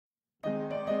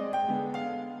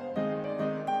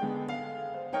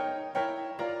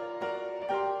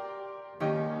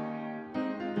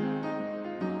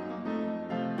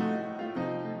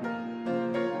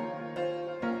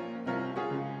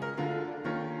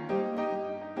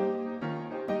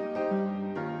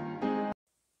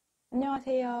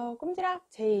안녕하세요.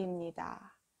 꼼지락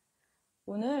제이입니다.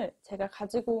 오늘 제가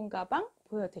가지고 온 가방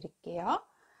보여드릴게요.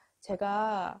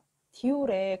 제가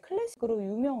디올의 클래식으로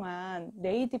유명한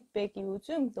레이디백이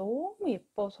요즘 너무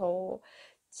예뻐서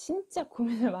진짜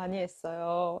고민을 많이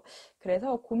했어요.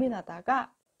 그래서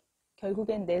고민하다가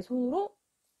결국엔 내 손으로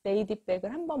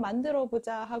레이디백을 한번 만들어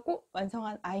보자 하고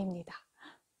완성한 아이입니다.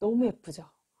 너무 예쁘죠?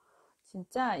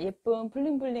 진짜 예쁜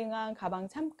블링블링한 가방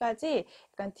참까지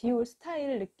약간 디올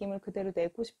스타일 느낌을 그대로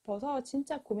내고 싶어서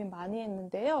진짜 고민 많이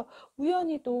했는데요.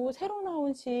 우연히도 새로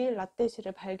나온 실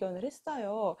라떼실을 발견을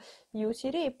했어요. 이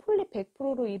실이 폴리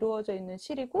 100%로 이루어져 있는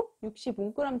실이고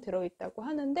 65g 들어있다고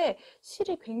하는데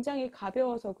실이 굉장히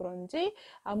가벼워서 그런지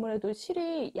아무래도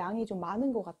실이 양이 좀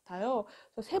많은 것 같아요.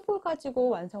 그래서 3볼 가지고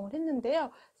완성을 했는데요.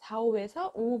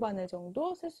 4호에서 5호 바늘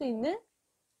정도 쓸 수 있는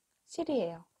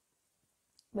실이에요.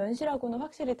 면실하고는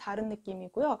확실히 다른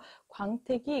느낌이고요.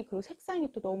 광택이 그리고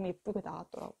색상이 또 너무 예쁘게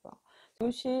나왔더라고요.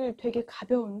 이 실 되게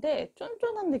가벼운데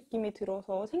쫀쫀한 느낌이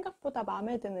들어서 생각보다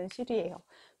마음에 드는 실이에요.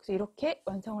 그래서 이렇게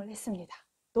완성을 했습니다.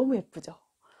 너무 예쁘죠?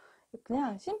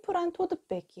 그냥 심플한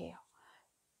토드백이에요.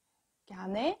 이렇게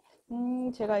안에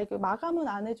제가 이거 마감은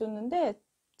안 해줬는데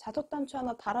자석 단추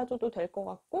하나 달아줘도 될 것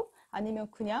같고 아니면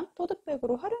그냥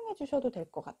토드백으로 활용해 주셔도 될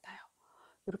것 같아요.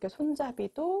 이렇게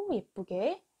손잡이도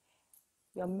예쁘게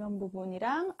옆면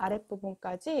부분이랑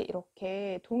아랫부분까지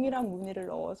이렇게 동일한 무늬를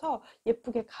넣어서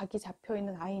예쁘게 각이 잡혀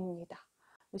있는 아이입니다.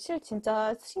 실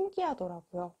진짜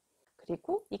신기하더라고요.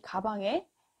 그리고 이 가방에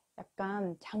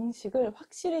약간 장식을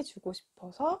확실히 주고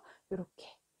싶어서 이렇게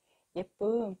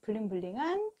예쁜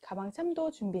블링블링한 가방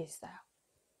참도 준비했어요.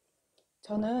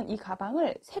 저는 이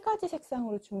가방을 3가지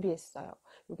색상으로 준비했어요.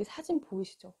 여기 사진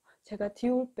보이시죠? 제가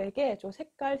디올백에 저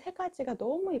색깔 3가지가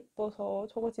너무 예뻐서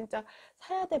저거 진짜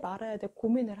사야 돼 말아야 돼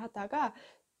고민을 하다가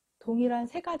동일한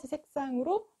 3가지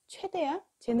색상으로 최대한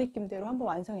제 느낌대로 한번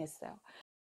완성했어요.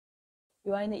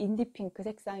 이 아이는 인디핑크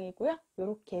색상이고요.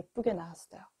 이렇게 예쁘게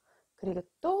나왔어요. 그리고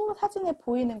또 사진에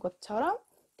보이는 것처럼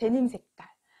데님 색깔.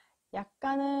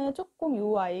 약간은 조금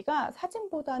이 아이가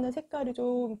사진보다는 색깔이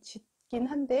좀 짙긴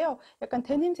한데요. 약간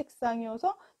데님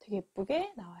색상이어서 되게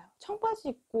예쁘게 나와요. 청바지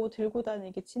입고 들고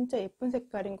다니기 진짜 예쁜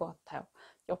색깔인 것 같아요.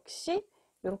 역시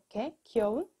이렇게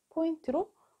귀여운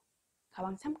포인트로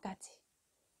가방 참까지.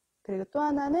 그리고 또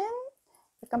하나는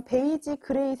약간 베이지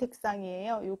그레이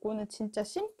색상이에요. 요거는 진짜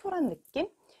심플한 느낌?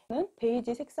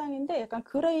 베이지 색상인데 약간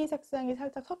그레이 색상이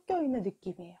살짝 섞여 있는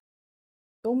느낌이에요.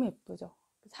 너무 예쁘죠?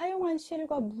 사용한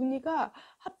실과 무늬가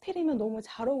하필이면 너무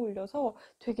잘 어울려서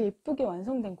되게 예쁘게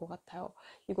완성된 것 같아요.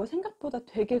 이거 생각보다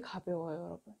되게 가벼워요,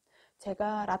 여러분.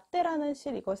 제가 라떼라는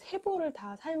실 이거 3볼을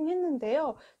다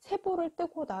사용했는데요. 3볼을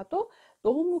뜨고 나도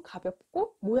너무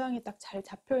가볍고 모양이 딱 잘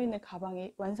잡혀있는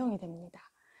가방이 완성이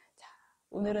됩니다. 자,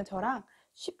 오늘은 저랑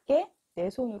쉽게 내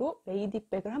손으로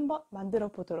레이디백을 한번 만들어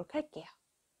보도록 할게요.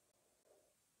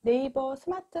 네이버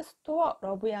스마트 스토어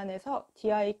러브얀에서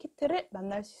DIY키트를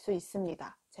만나실 수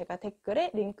있습니다. 제가 댓글에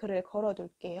링크를 걸어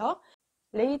둘게요.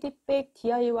 레이디백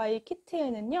DIY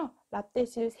키트에는요,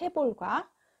 라떼실 3볼과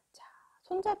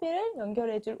손잡이를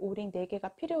연결해줄 오링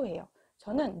 4개가 필요해요.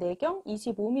 저는 내경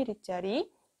 25mm짜리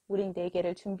오링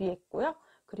 4개를 준비했고요.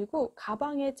 그리고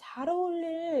가방에 잘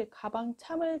어울릴 가방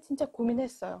참을 진짜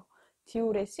고민했어요.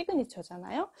 디올의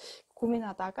시그니처잖아요.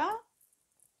 고민하다가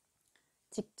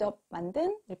직접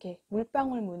만든 이렇게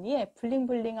물방울 무늬의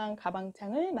블링블링한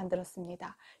가방창을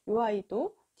만들었습니다. 이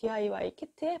아이도 DIY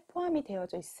키트에 포함이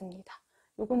되어져 있습니다.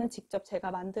 요거는 직접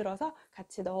제가 만들어서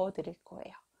같이 넣어 드릴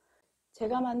거예요.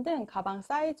 제가 만든 가방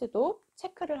사이즈도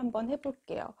체크를 한번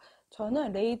해볼게요.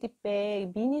 저는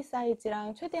레이디백 미니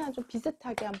사이즈랑 최대한 좀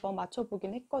비슷하게 한번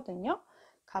맞춰보긴 했거든요.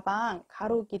 가방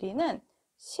가로 길이는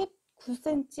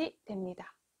 19cm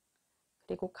됩니다.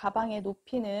 그리고 가방의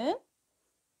높이는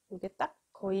이게 딱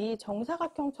거의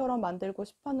정사각형처럼 만들고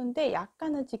싶었는데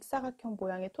약간은 직사각형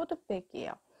모양의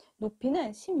토드백이에요.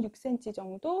 높이는 16cm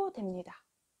정도 됩니다.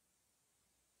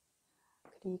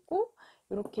 그리고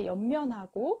이렇게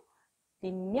옆면하고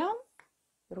뒷면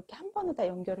이렇게 한 번에 다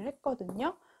연결을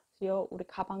했거든요. 그래서 우리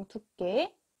가방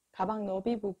두께, 가방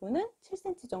너비 부분은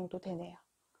 7cm 정도 되네요.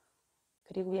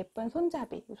 그리고 예쁜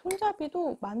손잡이.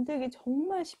 손잡이도 만들기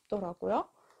정말 쉽더라고요.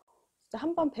 진짜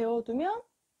한번 배워두면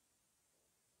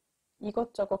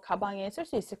이것저것 가방에 쓸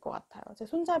수 있을 것 같아요. 제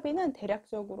손잡이는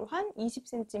대략적으로 한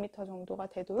 20cm 정도가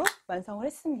되도록 완성을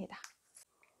했습니다.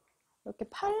 이렇게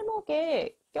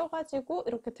팔목에 껴가지고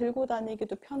이렇게 들고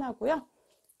다니기도 편하고요.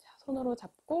 자, 손으로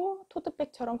잡고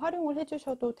토트백처럼 활용을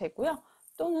해주셔도 되고요.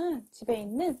 또는 집에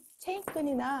있는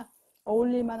체인끈이나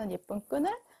어울릴 만한 예쁜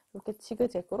끈을 이렇게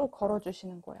지그재그로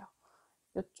걸어주시는 거예요.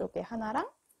 이쪽에 하나랑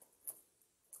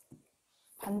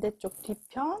반대쪽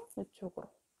뒤편 이쪽으로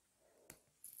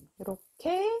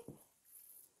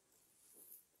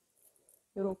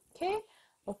이렇게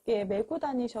어깨에 메고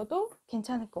다니셔도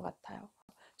괜찮을 것 같아요.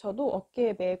 저도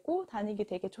어깨에 메고 다니기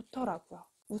되게 좋더라고요.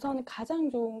 우선 가장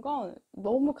좋은 건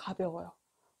너무 가벼워요.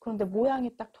 그런데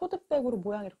모양이 딱 토드백으로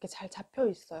모양이 이렇게 잘 잡혀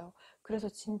있어요. 그래서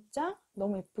진짜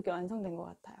너무 예쁘게 완성된 것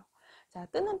같아요. 자,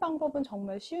 뜨는 방법은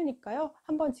정말 쉬우니까요.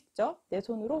 한번 직접 내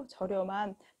손으로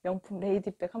저렴한 명품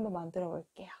레이디백 한번 만들어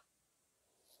볼게요.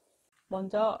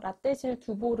 먼저 라떼실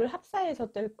 2볼을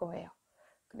합사해서 뜰 거예요.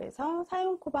 그래서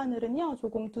사용 코바늘은요,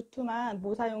 조금 두툼한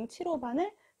모사용 7호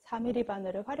바늘, 4mm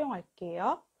바늘을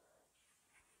활용할게요.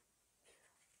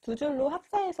 2줄로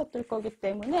합사해서 뜰 거기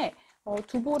때문에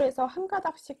 2볼에서 한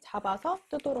가닥씩 잡아서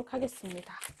뜨도록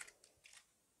하겠습니다.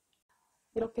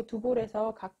 이렇게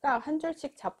 2볼에서 각각 한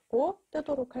줄씩 잡고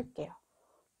뜨도록 할게요.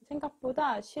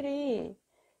 생각보다 실이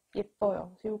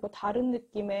예뻐요. 그리고 다른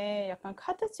느낌의 약간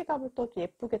카드 지갑을 떠도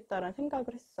예쁘겠다라는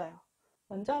생각을 했어요.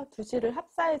 먼저 2실을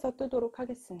합사해서 뜨도록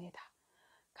하겠습니다.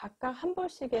 각각 한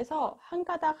볼씩에서 한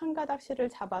가닥 한 가닥 실을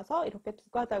잡아서 이렇게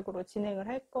 2가닥으로 진행을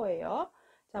할 거예요.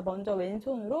 자, 먼저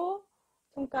왼손으로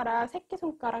손가락,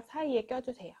 새끼손가락 사이에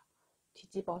껴주세요.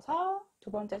 뒤집어서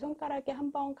 2번째 손가락에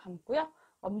한번 감고요.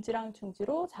 엄지랑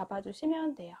중지로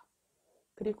잡아주시면 돼요.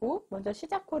 그리고 먼저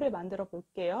시작코를 만들어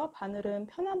볼게요. 바늘은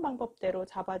편한 방법대로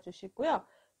잡아주시고요.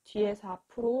 뒤에서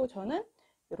앞으로 저는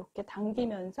이렇게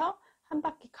당기면서 한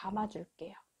바퀴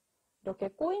감아줄게요. 이렇게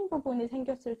꼬인 부분이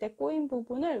생겼을 때 꼬인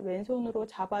부분을 왼손으로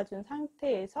잡아준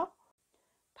상태에서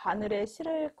바늘에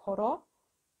실을 걸어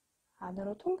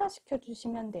안으로 통과시켜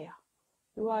주시면 돼요.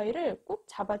 이 아이를 꾹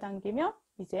잡아당기면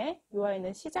이제 이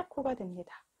아이는 시작코가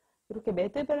됩니다. 이렇게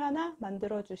매듭을 하나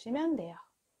만들어 주시면 돼요.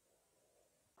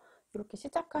 이렇게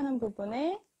시작하는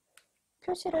부분에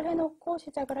표시를 해놓고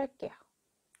시작을 할게요.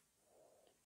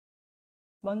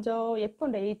 먼저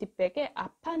예쁜 레이디백에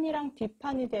앞판이랑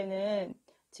뒷판이 되는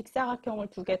직사각형을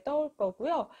 2개 떠올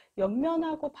거고요.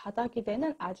 옆면하고 바닥이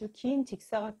되는 아주 긴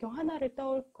직사각형 하나를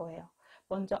떠올 거예요.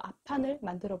 먼저 앞판을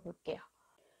만들어 볼게요.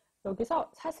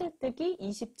 여기서 사슬뜨기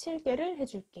 27개를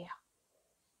해줄게요.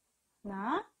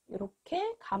 하나,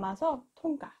 이렇게 감아서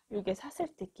통과. 이게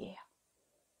사슬뜨기예요.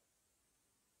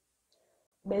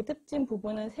 매듭진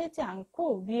부분은 세지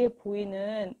않고 위에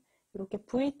보이는 이렇게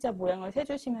V자 모양을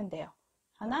세주시면 돼요.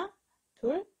 하나,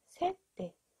 둘, 셋,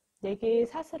 넷. 4개의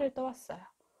사슬을 떠왔어요.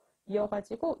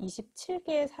 이어가지고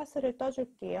 27개의 사슬을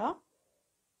떠줄게요.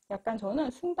 약간 저는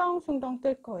숭덩숭덩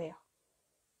뜰 거예요.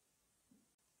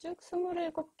 쭉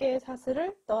 27개의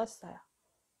사슬을 떠왔어요.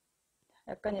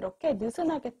 약간 이렇게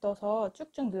느슨하게 떠서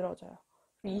쭉쭉 늘어져요.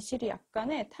 이 실이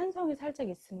약간의 탄성이 살짝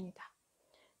있습니다.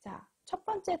 자, 첫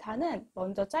번째 단은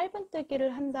먼저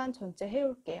짧은뜨기를 한 단 전체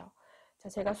해올게요. 자,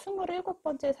 제가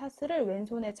 27번째 사슬을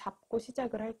왼손에 잡고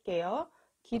시작을 할게요.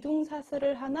 기둥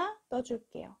사슬을 하나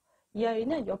떠줄게요. 이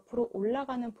아이는 옆으로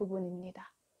올라가는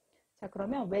부분입니다. 자,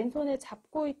 그러면 왼손에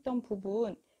잡고 있던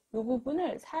부분, 이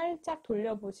부분을 살짝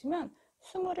돌려보시면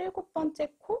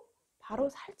 27번째 코 바로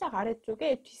살짝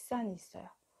아래쪽에 뒷산이 있어요.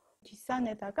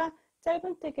 뒷산에다가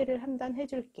짧은뜨기를 한 단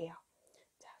해줄게요.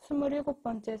 자,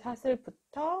 27번째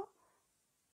사슬부터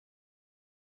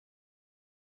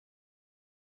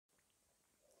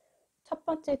첫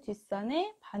번째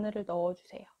뒷산에 바늘을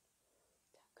넣어주세요.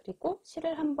 자, 그리고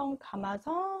실을 한번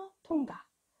감아서 통과.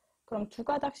 그럼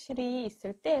 2가닥 실이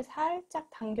있을 때 살짝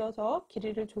당겨서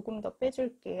길이를 조금 더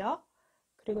빼줄게요.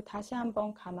 그리고 다시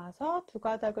한번 감아서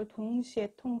 2가닥을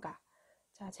동시에 통과.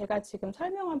 자, 제가 지금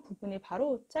설명한 부분이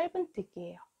바로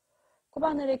짧은뜨기예요.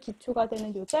 코바늘의 기초가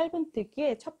되는 이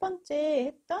짧은뜨기에 첫 번째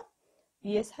했던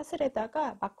위에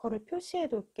사슬에다가 마커를 표시해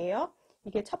둘게요.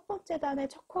 이게 첫 번째 단의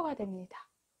첫 코가 됩니다.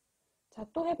 자,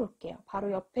 또 해볼게요.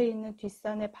 바로 옆에 있는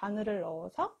뒷산에 바늘을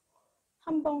넣어서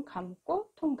한번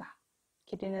감고 통과.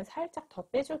 길이는 살짝 더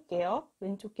빼줄게요.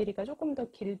 왼쪽 길이가 조금 더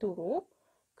길도록.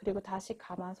 그리고 다시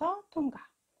감아서 통과.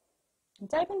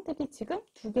 짧은뜨기 지금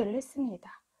 2개를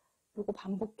했습니다. 그리고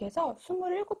반복해서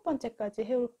 27번째까지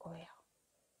해올 거예요.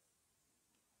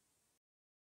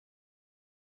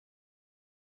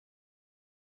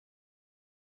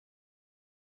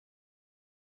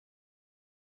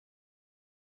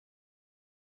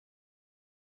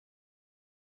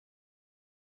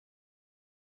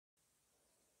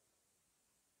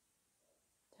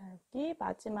 자, 여기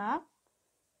마지막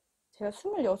제가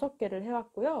 26개를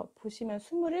해왔고요. 보시면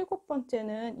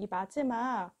 27번째는 이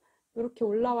마지막 이렇게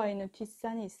올라와 있는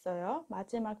뒷산이 있어요.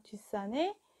 마지막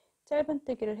뒷산에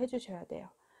짧은뜨기를 해주셔야 돼요.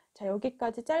 자,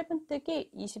 여기까지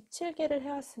짧은뜨기 27개를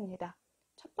해왔습니다.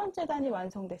 첫 번째 단이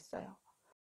완성됐어요.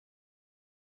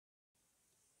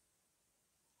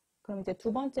 그럼 이제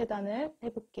두 번째 단을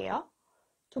해볼게요.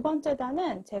 두 번째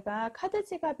단은 제가 카드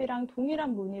지갑이랑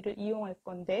동일한 무늬를 이용할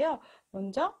건데요.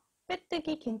 먼저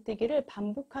빼뜨기, 긴뜨기를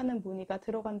반복하는 무늬가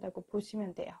들어간다고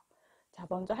보시면 돼요. 자,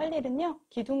 먼저 할 일은요.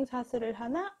 기둥 사슬을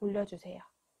하나 올려주세요.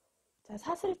 자,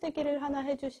 사슬뜨기를 하나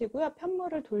해주시고요.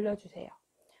 편물을 돌려주세요.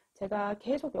 제가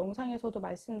계속 영상에서도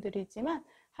말씀드리지만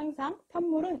항상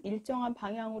편물은 일정한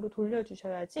방향으로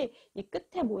돌려주셔야지 이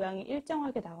끝에 모양이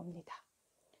일정하게 나옵니다.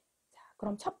 자,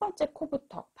 그럼 첫 번째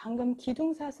코부터 방금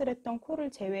기둥 사슬했던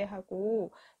코를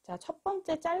제외하고 자, 첫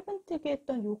번째 짧은뜨기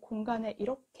했던 이 공간에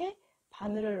이렇게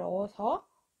바늘을 넣어서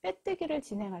빼뜨기를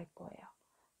진행할 거예요.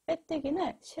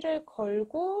 빼뜨기는 실을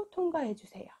걸고 통과해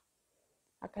주세요.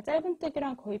 아까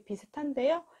짧은뜨기랑 거의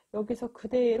비슷한데요. 여기서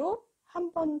그대로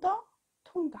한 번 더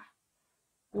통과.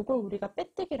 이걸 우리가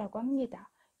빼뜨기라고 합니다.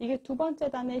 이게 두 번째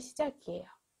단의 시작이에요.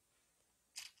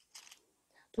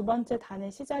 두 번째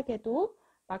단의 시작에도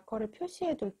마커를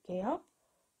표시해 둘게요.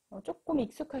 조금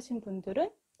익숙하신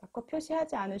분들은 마커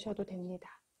표시하지 않으셔도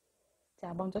됩니다.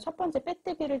 자, 먼저 첫 번째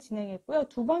빼뜨기를 진행했고요.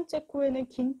 두 번째 코에는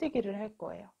긴뜨기를 할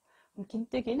거예요. 그럼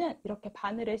긴뜨기는 이렇게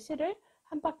바늘에 실을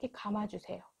한 바퀴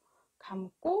감아주세요.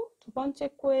 감고 두 번째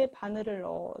코에 바늘을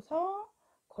넣어서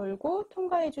걸고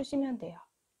통과해 주시면 돼요.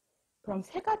 그럼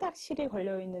세 가닥 실이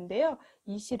걸려 있는데요.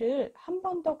 이 실을 한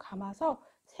번 더 감아서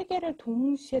세 개를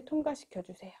동시에 통과시켜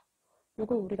주세요.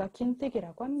 이걸 우리가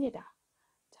긴뜨기라고 합니다.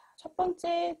 자, 첫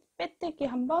번째 빼뜨기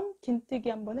한 번, 긴뜨기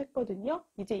한 번 했거든요.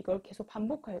 이제 이걸 계속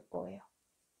반복할 거예요.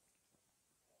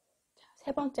 자,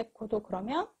 세 번째 코도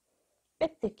그러면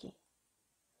빼뜨기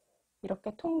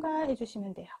이렇게 통과해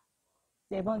주시면 돼요.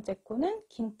 네 번째 코는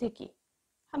긴뜨기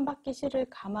한 바퀴 실을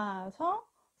감아서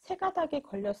세 가닥이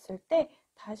걸렸을 때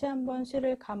다시 한번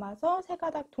실을 감아서 세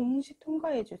가닥 동시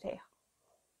통과해 주세요.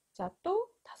 자,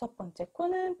 또 다섯 번째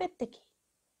코는 빼뜨기,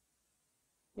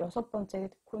 여섯 번째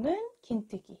코는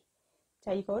긴뜨기.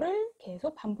 자, 이거를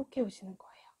계속 반복해 오시는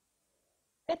거예요.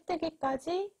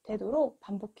 빼뜨기까지 되도록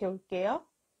반복해 올게요.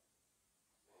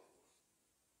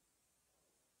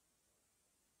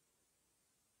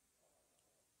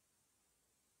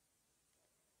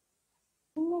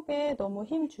 손목에 너무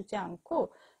힘 주지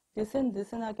않고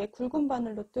느슨느슨하게 굵은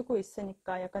바늘로 뜨고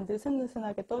있으니까 약간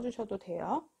느슨느슨하게 떠주셔도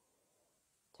돼요.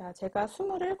 자, 제가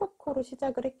 27코로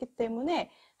시작을 했기 때문에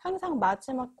항상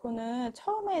마지막 코는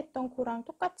처음에 했던 코랑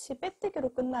똑같이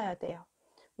빼뜨기로 끝나야 돼요.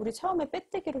 우리 처음에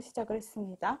빼뜨기로 시작을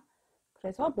했습니다.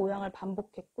 그래서 모양을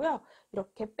반복했고요.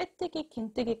 이렇게 빼뜨기,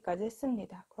 긴뜨기까지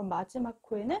했습니다. 그럼 마지막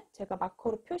코에는 제가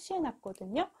마커로 표시해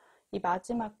놨거든요. 이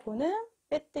마지막 코는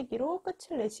빼뜨기로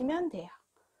끝을 내시면 돼요.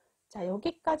 자,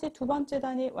 여기까지 두 번째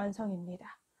단이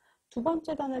완성입니다. 두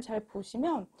번째 단을 잘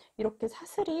보시면 이렇게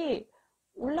사슬이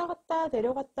올라갔다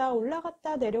내려갔다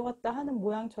올라갔다 내려갔다 하는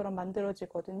모양처럼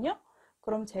만들어지거든요.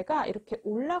 그럼 제가 이렇게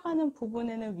올라가는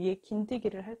부분에는 위에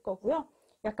긴뜨기를 할 거고요.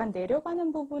 약간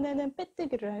내려가는 부분에는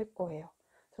빼뜨기를 할 거예요.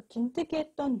 그래서 긴뜨기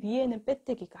했던 위에는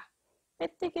빼뜨기가,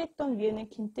 빼뜨기 했던 위에는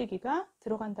긴뜨기가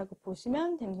들어간다고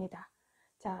보시면 됩니다.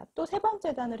 자, 또 세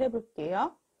번째 단을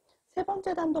해볼게요. 세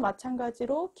번째 단도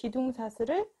마찬가지로 기둥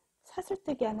사슬을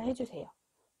사슬뜨기 하나 해주세요.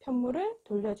 편물을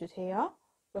돌려주세요.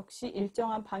 역시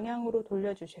일정한 방향으로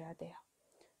돌려주셔야 돼요.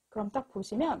 그럼 딱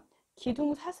보시면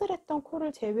기둥 사슬했던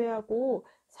코를 제외하고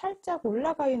살짝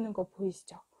올라가 있는 거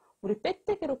보이시죠? 우리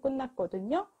빼뜨기로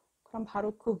끝났거든요. 그럼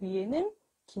바로 그 위에는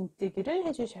긴뜨기를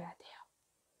해주셔야 돼요.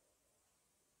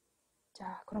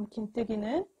 자, 그럼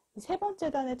긴뜨기는 세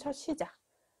번째 단의 첫 시작.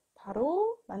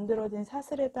 바로 만들어진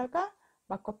사슬에다가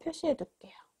마커 표시해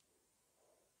둘게요.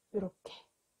 이렇게.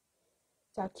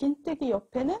 자, 긴뜨기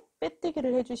옆에는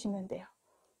빼뜨기를 해주시면 돼요.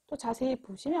 또 자세히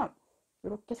보시면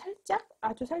이렇게 살짝,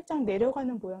 아주 살짝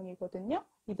내려가는 모양이거든요.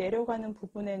 이 내려가는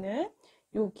부분에는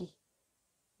여기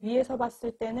위에서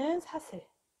봤을 때는 사슬,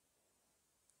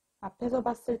 앞에서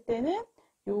봤을 때는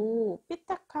요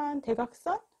삐딱한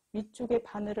대각선 위쪽에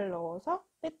바늘을 넣어서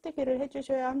빼뜨기를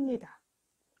해주셔야 합니다.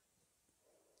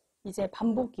 이제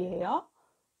반복이에요.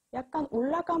 약간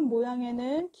올라간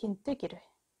모양에는 긴뜨기를,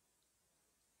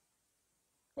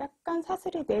 약간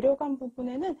사슬이 내려간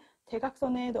부분에는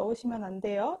대각선에 넣으시면 안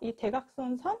돼요. 이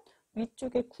대각선 선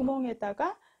위쪽에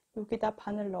구멍에다가 여기다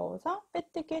바늘 넣어서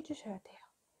빼뜨기 해주셔야 돼요.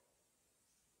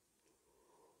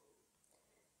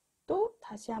 또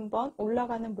다시 한번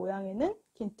올라가는 모양에는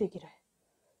긴뜨기를,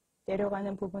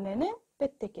 내려가는 부분에는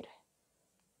빼뜨기를,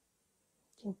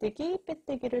 긴뜨기,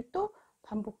 빼뜨기를 또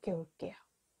반복해 올게요.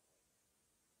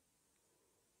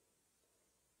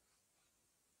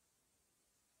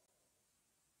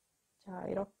 자,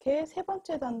 이렇게 세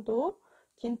번째 단도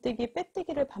긴뜨기,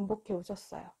 빼뜨기를 반복해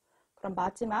오셨어요. 그럼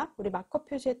마지막, 우리 마커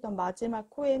표시했던 마지막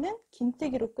코에는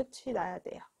긴뜨기로 끝이 나야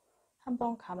돼요.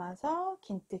 한번 감아서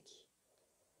긴뜨기.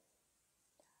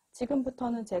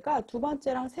 지금부터는 제가 두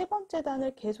번째랑 세 번째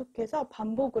단을 계속해서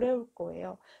반복을 해올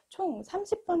거예요. 총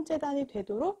 30번째 단이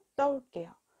되도록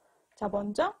떠올게요. 자,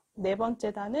 먼저 네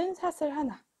번째 단은 사슬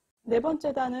하나. 네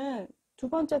번째 단은 두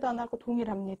번째 단하고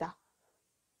동일합니다.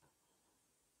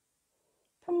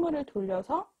 편물을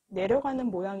돌려서 내려가는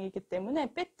모양이기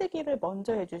때문에 빼뜨기를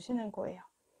먼저 해주시는 거예요.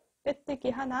 빼뜨기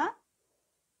하나.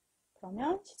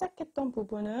 그러면 시작했던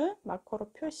부분은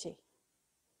마커로 표시.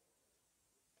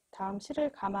 다음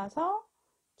실을 감아서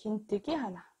긴뜨기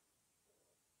하나.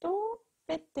 또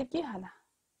빼뜨기 하나.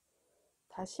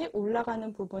 다시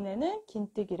올라가는 부분에는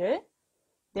긴뜨기를,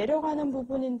 내려가는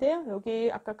부분인데요.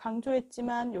 여기 아까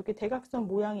강조했지만 여기 대각선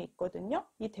모양이 있거든요.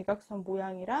 이 대각선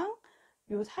모양이랑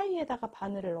요 사이에다가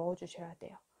바늘을 넣어 주셔야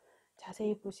돼요.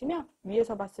 자세히 보시면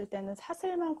위에서 봤을 때는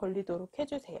사슬만 걸리도록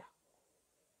해주세요.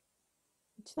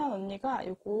 친한 언니가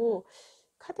요거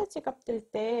카드 지갑 들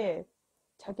때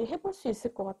자기 해볼 수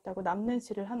있을 것 같다고 남는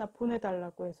실을 하나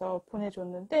보내달라고 해서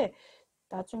보내줬는데,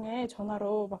 나중에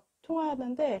전화로 막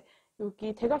통화하는데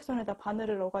여기 대각선에다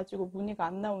바늘을 넣어가지고 무늬가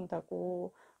안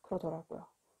나온다고 그러더라고요.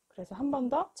 그래서 한 번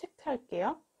더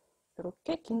체크할게요.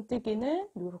 이렇게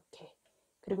긴뜨기는 이렇게,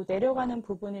 그리고 내려가는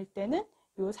부분일 때는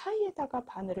요 사이에다가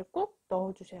바늘을 꼭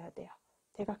넣어 주셔야 돼요.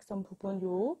 대각선 부분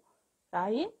요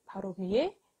라인 바로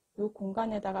위에 요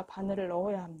공간에다가 바늘을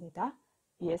넣어야 합니다.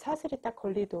 위에 사슬이 딱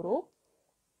걸리도록.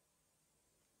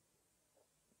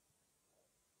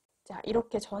 자,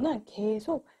 이렇게 저는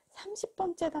계속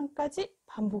 30번째 단까지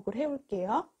반복을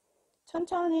해올게요.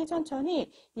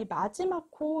 천천히 이 마지막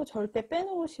코 절대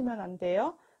빼놓으시면 안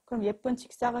돼요. 그럼 예쁜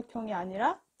직사각형이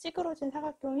아니라 찌그러진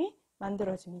사각형이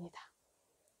만들어집니다.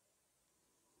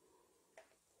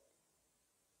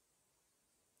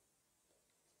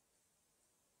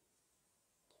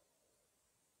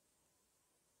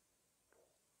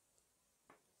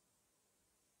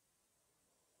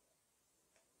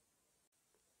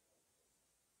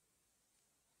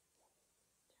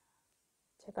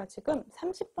 제가 지금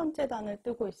 30번째 단을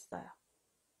뜨고 있어요.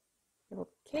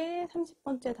 이렇게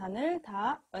 30번째 단을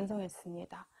다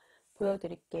완성했습니다.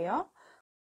 보여드릴게요.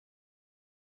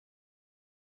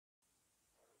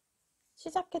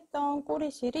 시작했던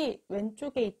꼬리실이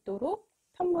왼쪽에 있도록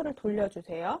편물을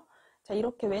돌려주세요. 자,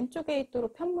 이렇게 왼쪽에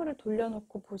있도록 편물을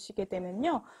돌려놓고 보시게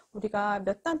되면요, 우리가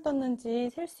몇 단 떴는지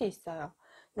셀 수 있어요.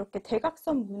 이렇게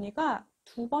대각선 무늬가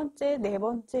두 번째, 네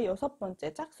번째, 여섯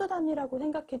번째 짝수단이라고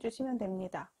생각해 주시면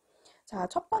됩니다. 자,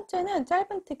 첫 번째는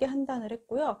짧은뜨기 한 단을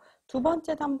했고요. 두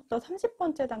번째 단부터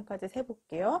 30번째 단까지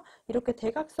세볼게요. 이렇게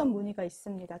대각선 무늬가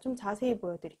있습니다. 좀 자세히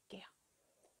보여드릴게요.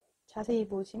 자세히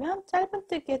보시면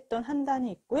짧은뜨기 했던 한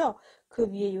단이 있고요. 그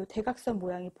위에 이 대각선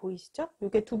모양이 보이시죠?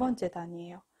 이게 두 번째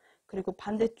단이에요. 그리고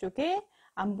반대쪽에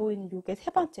안 보이는 이게 세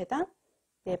번째 단,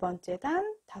 네 번째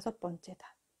단, 다섯 번째 단,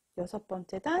 여섯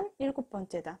번째 단, 일곱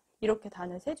번째 단, 이렇게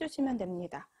단을 세주시면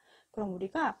됩니다. 그럼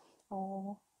우리가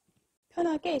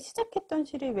편하게 시작했던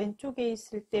실이 왼쪽에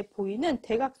있을 때 보이는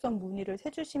대각선 무늬를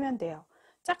세주시면 돼요.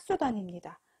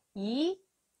 짝수단입니다. 2,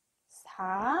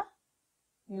 4,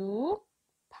 6,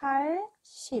 8,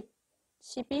 10,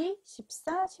 12,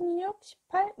 14, 16,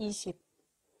 18, 20,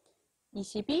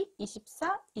 22,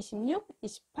 24, 26,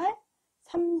 28,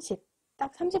 30.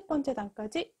 딱 30번째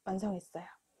단까지 완성했어요.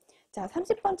 자,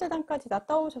 30번째 단까지 다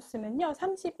떠오셨으면요,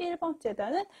 31번째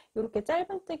단은 이렇게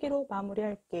짧은뜨기로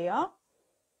마무리할게요.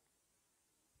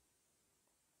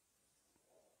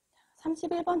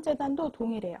 31번째 단도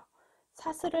동일해요.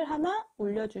 사슬을 하나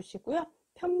올려주시고요.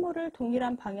 편물을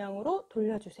동일한 방향으로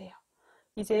돌려주세요.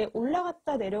 이제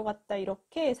올라갔다 내려갔다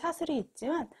이렇게 사슬이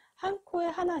있지만 한 코에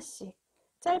하나씩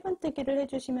짧은뜨기를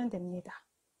해주시면 됩니다.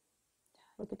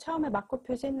 이렇게 처음에 마커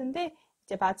표시했는데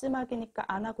이제 마지막이니까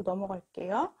안 하고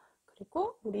넘어갈게요.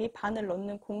 그리고 우리 바늘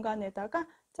넣는 공간에다가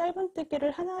짧은뜨기를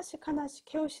하나씩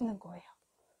해오시는 거예요.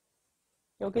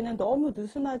 여기는 너무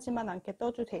느슨하지만 않게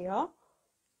떠주세요.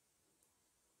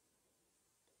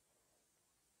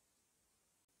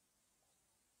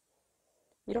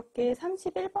 이렇게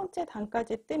 31번째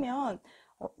단까지 뜨면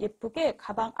예쁘게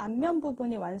가방 앞면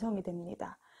부분이 완성이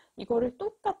됩니다. 이거를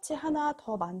똑같이 하나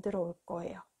더 만들어 올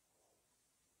거예요.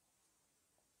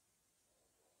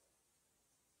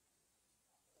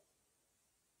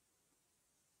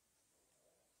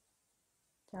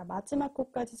 자, 마지막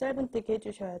코까지 짧은뜨기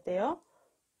해주셔야 돼요.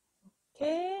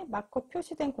 이렇게 마커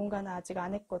표시된 공간은 아직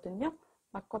안 했거든요.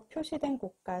 마커 표시된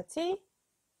곳까지,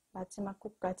 마지막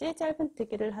코까지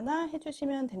짧은뜨기를 하나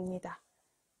해주시면 됩니다.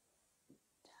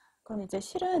 자, 그럼 이제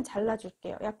실은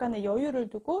잘라줄게요. 약간의 여유를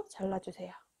두고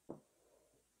잘라주세요.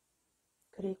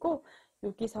 그리고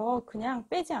여기서 그냥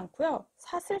빼지 않고요,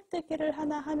 사슬뜨기를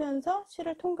하나 하면서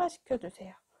실을 통과시켜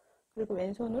주세요. 그리고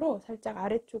왼손으로 살짝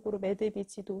아래쪽으로 매듭이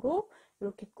지도록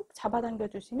이렇게 꾹 잡아당겨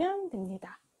주시면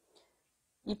됩니다.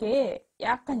 이게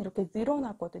약간 이렇게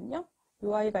늘어나거든요. 이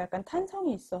아이가 약간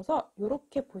탄성이 있어서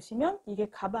이렇게 보시면 이게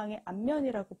가방의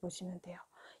앞면이라고 보시면 돼요.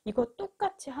 이거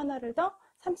똑같이 하나를 더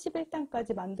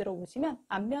 31단까지 만들어 오시면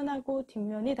앞면하고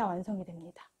뒷면이 다 완성이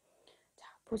됩니다.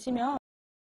 자, 보시면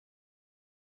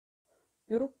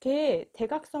이렇게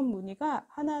대각선 무늬가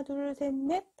하나, 둘, 셋,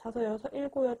 넷, 다섯, 여섯,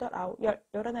 일곱, 여덟, 아홉, 열,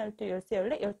 열하나, 열둘, 열세,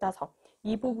 열네, 열다섯.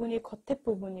 이 부분이 겉에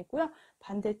부분이고요.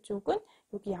 반대쪽은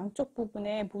여기 양쪽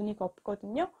부분에 무늬가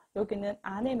없거든요. 여기는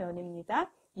안의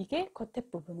면입니다. 이게 겉에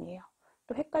부분이에요.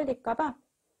 또 헷갈릴까봐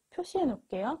표시해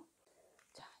놓을게요.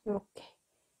 자, 이렇게.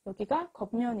 여기가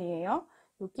겉면이에요.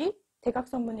 여기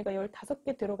대각선 무늬가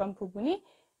 15개 들어간 부분이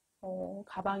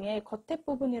가방의 겉에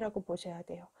부분이라고 보셔야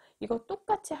돼요. 이거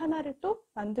똑같이 하나를 또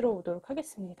만들어 오도록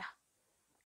하겠습니다.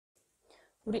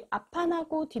 우리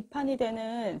앞판하고 뒷판이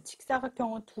되는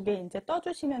직사각형은 2개 이제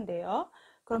떠주시면 돼요.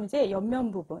 그럼 이제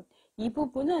옆면 부분. 이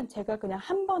부분은 제가 그냥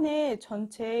한 번에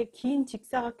전체 긴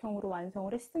직사각형으로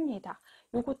완성을 했습니다.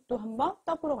 이것도 한번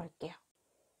떠보러 갈게요.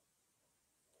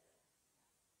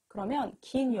 그러면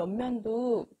긴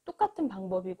옆면도 똑같은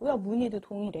방법이고요. 무늬도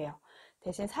동일해요.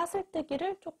 대신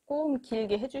사슬뜨기를 조금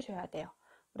길게 해주셔야 돼요.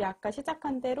 우리 아까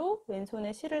시작한 대로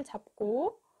왼손에 실을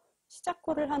잡고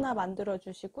시작코를 하나 만들어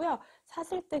주시고요.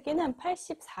 사슬뜨기는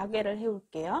 84개를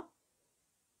해올게요.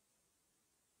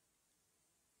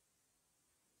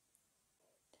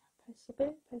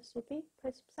 81, 82,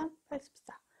 83,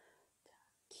 84.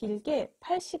 길게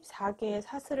 84개의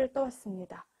사슬을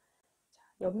떠왔습니다.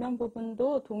 옆면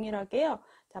부분도 동일하게요.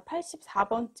 자,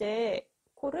 84번째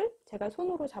코를 제가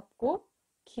손으로 잡고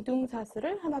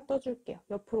기둥사슬을 하나 떠줄게요.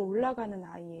 옆으로 올라가는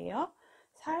아이예요.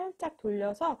 살짝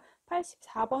돌려서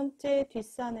 84번째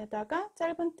뒷산에다가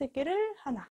짧은뜨기를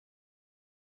하나.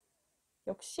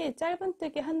 역시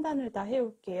짧은뜨기 한 단을 다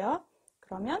해올게요.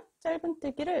 그러면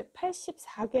짧은뜨기를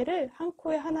 84개를 한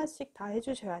코에 하나씩 다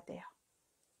해주셔야 돼요.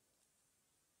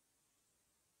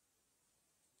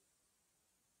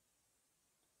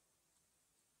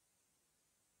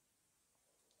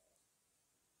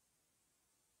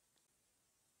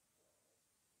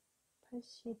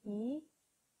 (82)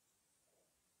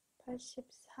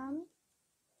 83.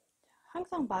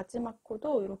 항상 마지막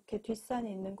코도 이렇게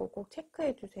뒷산이 있는 거 꼭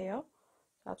체크해 주세요.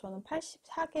 자, 저는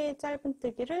 84개의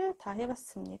짧은뜨기를 다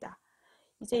해봤습니다.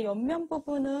 이제 옆면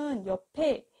부분은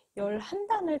옆에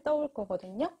 11단을 떠올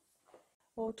거거든요.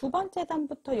 두 번째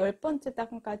단부터 10번째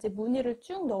단까지 무늬를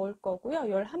쭉 넣을 거고요.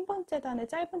 11번째 단에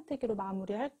짧은뜨기로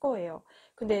마무리할 거예요.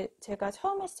 근데 제가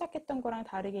처음에 시작했던 거랑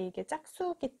다르게 이게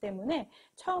짝수기 때문에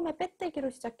처음에 빼뜨기로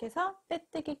시작해서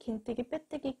빼뜨기, 긴뜨기,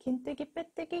 빼뜨기, 긴뜨기,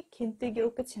 빼뜨기,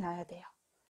 긴뜨기로 끝이 나야 돼요.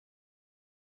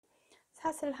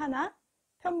 사슬 하나,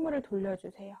 편물을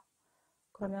돌려주세요.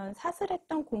 그러면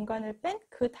사슬했던 공간을 뺀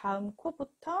그 다음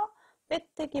코부터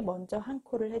빼뜨기 먼저 한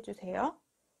코를 해주세요.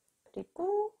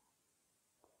 그리고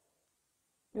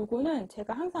요거는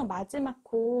제가 항상 마지막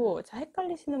코, 자,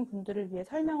 헷갈리시는 분들을 위해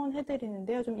설명을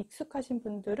해드리는데요. 좀 익숙하신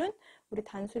분들은 우리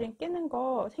단수링 끼는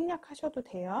거 생략하셔도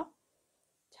돼요.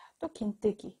 자, 또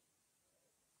긴뜨기,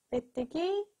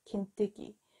 빼뜨기,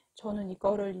 긴뜨기. 저는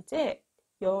이거를 이제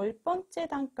 10번째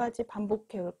단까지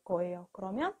반복해 올 거예요.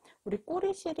 그러면 우리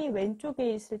꼬리실이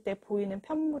왼쪽에 있을 때 보이는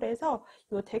편물에서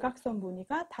이 대각선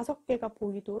무늬가 5개가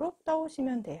보이도록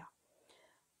떠오시면 돼요.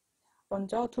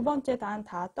 먼저 두 번째 단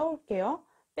다 떠올게요.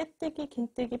 빼뜨기,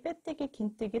 긴뜨기, 빼뜨기,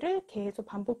 긴뜨기를 계속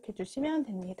반복해 주시면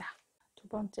됩니다. 두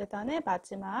번째 단의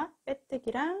마지막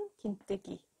빼뜨기랑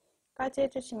긴뜨기까지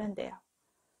해주시면 돼요.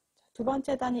 두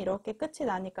번째 단이 이렇게 끝이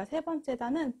나니까 세 번째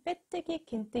단은 빼뜨기,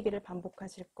 긴뜨기를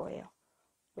반복하실 거예요.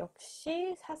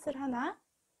 역시 사슬 하나,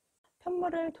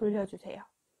 편물을 돌려주세요.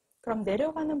 그럼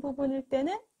내려가는 부분일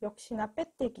때는 역시나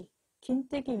빼뜨기,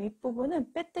 긴뜨기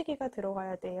윗부분은 빼뜨기가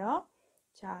들어가야 돼요.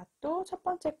 자, 또 첫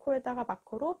번째 코에다가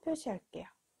마커로 표시할게요.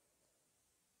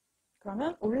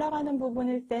 그러면 올라가는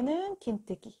부분일 때는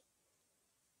긴뜨기,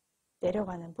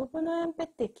 내려가는 부분은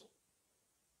빼뜨기,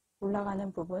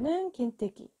 올라가는 부분은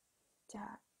긴뜨기.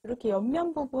 자, 이렇게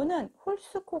옆면 부분은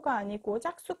홀수코가 아니고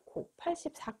짝수코,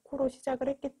 84코로 시작을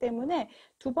했기 때문에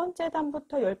두 번째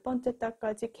단부터 10번째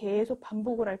단까지 계속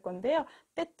반복을 할 건데요.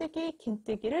 빼뜨기,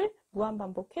 긴뜨기를 무한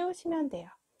반복해 오시면 돼요.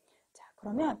 자,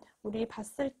 그러면 우리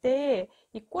봤을 때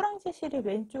이 꼬랑지 실이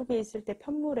왼쪽에 있을 때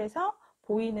편물에서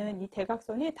보이는 이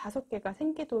대각선이 5개가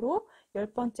생기도록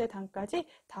 10번째 단까지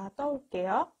다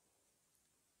떠올게요.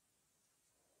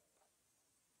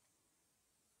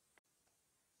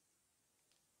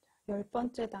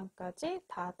 10번째 단까지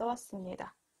다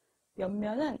떠왔습니다.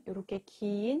 옆면은 이렇게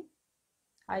긴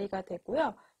아이가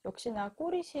되고요. 역시나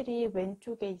꼬리실이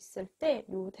왼쪽에 있을 때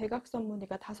요 대각선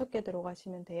무늬가 5개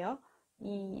들어가시면 돼요.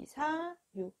 2, 4,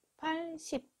 6, 8,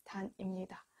 10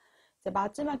 단입니다. 이제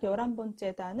마지막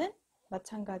 11번째 단은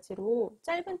마찬가지로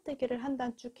짧은뜨기를 한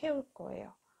단 쭉 해올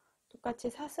거예요. 똑같이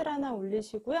사슬 하나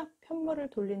올리시고요. 편물을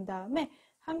돌린 다음에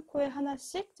한 코에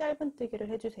하나씩 짧은뜨기를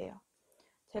해주세요.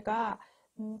 제가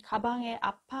가방의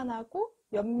앞판하고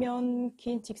옆면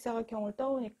긴 직사각형을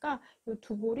떠오니까 이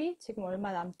두 볼이 지금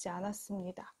얼마 남지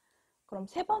않았습니다. 그럼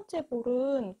세 번째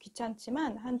볼은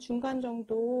귀찮지만 한 중간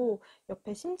정도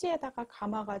옆에 심지에다가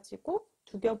감아가지고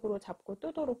두 겹으로 잡고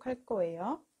뜨도록 할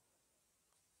거예요.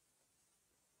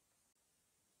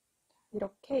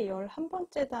 이렇게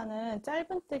 11번째 단은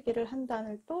짧은뜨기를 한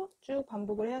단을 또 쭉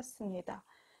반복을 해왔습니다.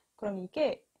 그럼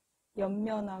이게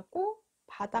옆면하고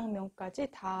바닥면까지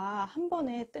다 한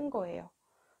번에 뜬 거예요.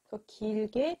 그래서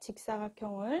길게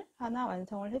직사각형을 하나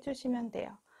완성을 해주시면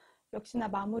돼요. 역시나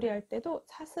마무리할 때도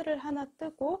사슬을 하나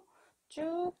뜨고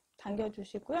쭉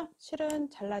당겨주시고요. 실은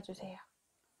잘라주세요.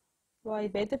 이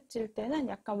매듭 질 때는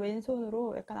약간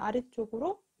왼손으로 약간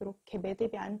아래쪽으로 이렇게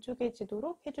매듭이 안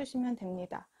쪼개지도록 해주시면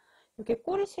됩니다. 이렇게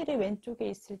꼬리실이 왼쪽에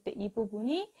있을 때 이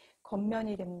부분이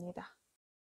겉면이 됩니다.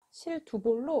 실 두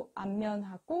볼로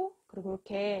앞면하고 그리고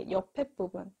이렇게 옆에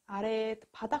부분, 아래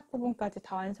바닥 부분까지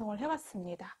다 완성을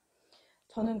해왔습니다.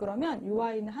 저는 그러면 이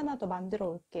아이는 하나 더 만들어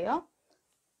올게요.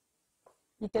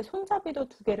 이때 손잡이도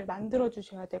 2개를 만들어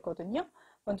주셔야 되거든요.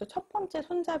 먼저 첫 번째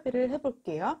손잡이를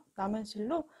해볼게요. 남은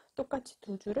실로 똑같이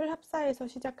 2줄을 합사해서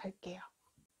시작할게요.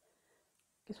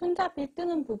 손잡이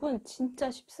뜨는 부분 진짜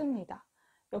쉽습니다.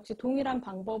 역시 동일한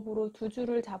방법으로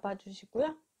 2줄을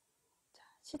잡아주시고요. 자,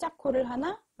 시작코를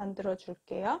하나 만들어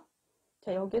줄게요.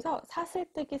 자, 여기서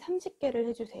사슬뜨기 30개를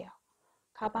해주세요.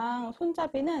 가방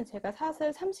손잡이는 제가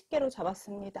사슬 30개로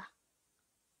잡았습니다.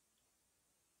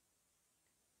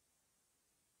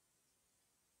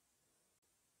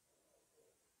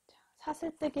 자,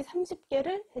 사슬뜨기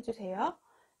 30개를 해주세요.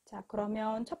 자,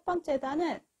 그러면 첫 번째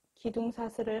단은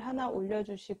기둥사슬을 하나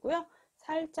올려주시고요.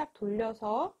 살짝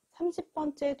돌려서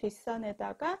 30번째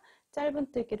뒷선에다가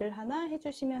짧은뜨기를 하나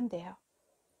해주시면 돼요.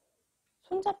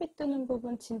 손잡이 뜨는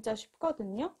부분 진짜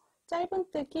쉽거든요.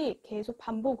 짧은뜨기 계속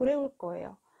반복을 해올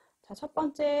거예요. 자, 첫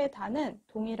번째 단은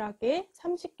동일하게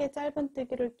 30개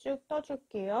짧은뜨기를 쭉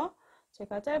떠줄게요.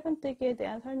 제가 짧은뜨기에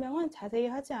대한 설명은 자세히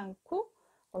하지 않고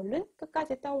얼른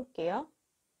끝까지 떠올게요.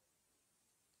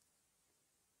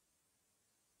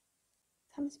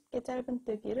 30개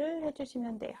짧은뜨기를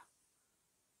해주시면 돼요.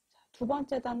 자, 두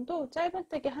번째 단도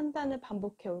짧은뜨기 한 단을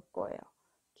반복해 올 거예요.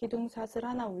 기둥사슬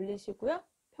하나 올리시고요.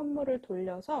 편물을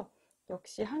돌려서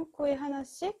역시 한 코에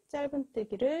하나씩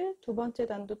짧은뜨기를 두 번째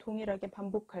단도 동일하게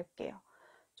반복할게요.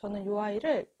 저는 이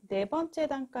아이를 4번째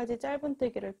단까지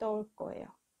짧은뜨기를 떠올 거예요.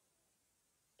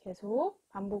 계속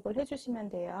반복을 해주시면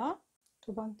돼요.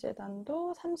 두 번째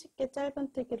단도 30개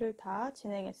짧은뜨기를 다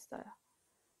진행했어요.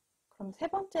 그럼 세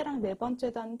번째랑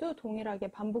 4번째 단도 동일하게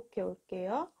반복해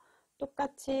올게요.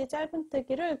 똑같이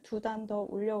짧은뜨기를 2단 더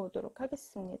올려오도록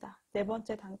하겠습니다.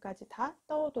 4번째 단까지 다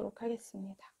떠오도록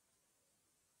하겠습니다.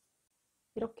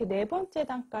 이렇게 4번째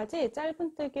단까지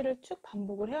짧은뜨기를 쭉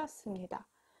반복을 해왔습니다.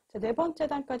 자, 4번째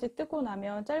단까지 뜨고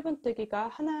나면 짧은뜨기가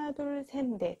하나, 둘, 셋,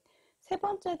 넷. 세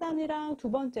번째 단이랑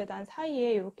두 번째 단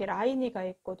사이에 이렇게 라인이 가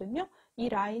있거든요. 이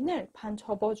라인을 반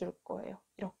접어줄 거예요.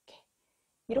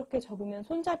 이렇게 접으면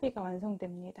손잡이가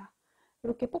완성됩니다.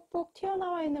 이렇게 뽁뽁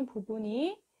튀어나와 있는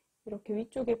부분이 이렇게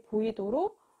위쪽에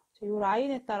보이도록 이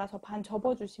라인에 따라서 반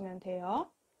접어주시면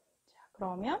돼요. 자,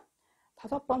 그러면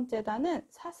 5번째 단은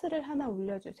사슬을 하나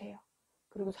올려주세요.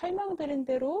 그리고 설명드린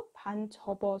대로 반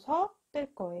접어서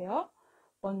뜰 거예요.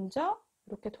 먼저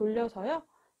이렇게 돌려서요.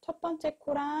 첫 번째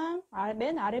코랑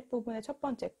맨 아랫부분의 첫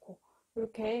번째 코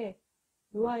이렇게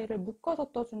이 아이를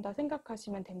묶어서 떠준다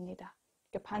생각하시면 됩니다.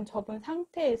 이렇게 반 접은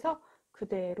상태에서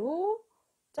그대로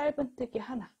짧은뜨기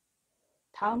하나.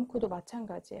 다음 코도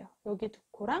마찬가지예요. 여기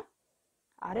 2코랑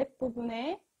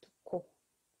아랫부분에 2코.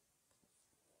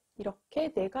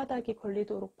 이렇게 4가닥이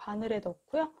걸리도록 바늘에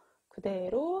넣고요.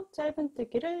 그대로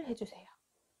짧은뜨기를 해주세요.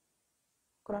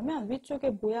 그러면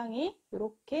위쪽의 모양이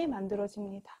이렇게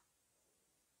만들어집니다.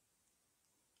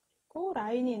 그리고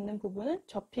라인이 있는 부분은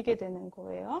접히게 되는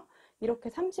거예요. 이렇게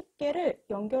 30개를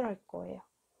연결할 거예요.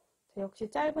 자, 역시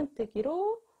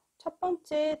짧은뜨기로 첫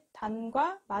번째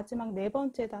단과 마지막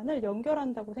 4번째 단을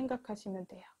연결한다고 생각하시면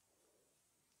돼요.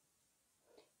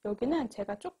 여기는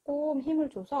제가 조금 힘을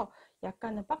줘서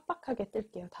약간은 빡빡하게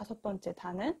뜰게요. 5번째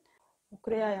단은.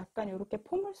 그래야 약간 이렇게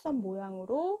포물선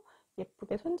모양으로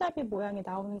예쁘게 손잡이 모양이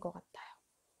나오는 것 같아요.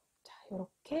 자,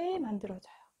 이렇게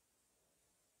만들어져요.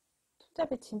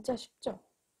 손잡이 진짜 쉽죠?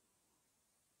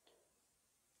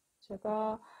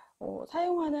 제가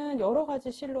사용하는 여러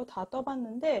가지 실로 다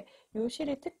떠봤는데 이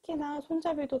실이 특히나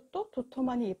손잡이도 또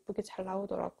도톰하니 예쁘게 잘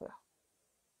나오더라고요.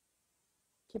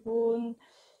 기본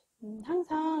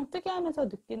항상 뜨개하면서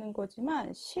느끼는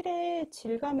거지만 실의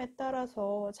질감에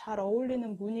따라서 잘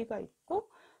어울리는 무늬가 있고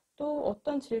또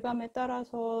어떤 질감에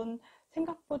따라선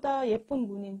생각보다 예쁜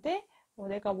무늬인데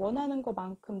내가 원하는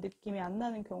것만큼 느낌이 안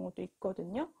나는 경우도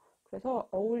있거든요. 그래서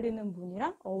어울리는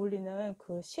무늬랑 어울리는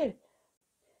그 실,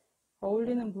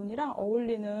 어울리는 무늬랑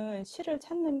어울리는 실을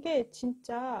찾는 게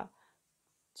진짜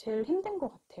제일 힘든 것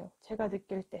같아요. 제가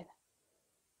느낄 때는.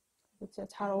 진짜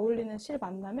잘 어울리는 실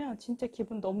만나면 진짜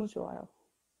기분 너무 좋아요.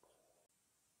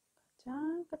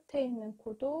 가장 끝에 있는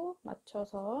코도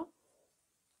맞춰서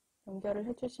연결을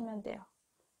해주시면 돼요.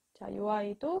 자, 이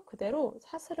아이도 그대로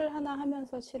사슬을 하나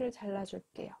하면서 실을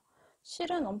잘라줄게요.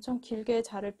 실은 엄청 길게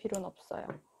자를 필요는 없어요.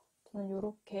 저는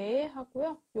이렇게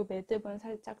하고요. 이 매듭은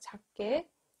살짝 작게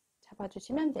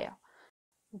잡아주시면 돼요.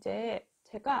 이제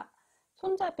제가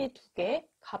손잡이 2개,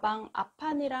 가방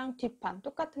앞판이랑 뒷판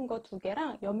똑같은 거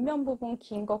 2개랑 옆면 부분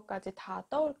긴 것까지 다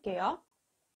떠올게요.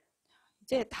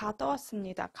 이제 다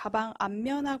떠왔습니다. 가방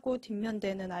앞면하고 뒷면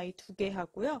되는 아이 2개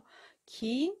하고요.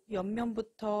 긴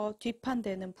옆면부터 뒷판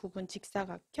되는 부분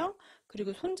직사각형,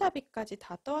 그리고 손잡이까지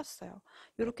다 떠왔어요.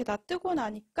 이렇게 다 뜨고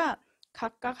나니까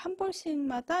각각 한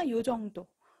볼씩마다 이 정도,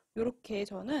 이렇게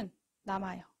저는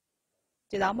남아요.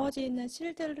 이제 나머지 있는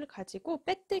실들을 가지고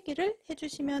빼뜨기를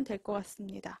해주시면 될 것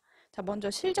같습니다. 자, 먼저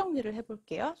실 정리를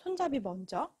해볼게요. 손잡이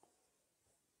먼저.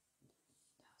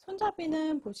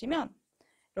 손잡이는 보시면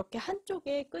이렇게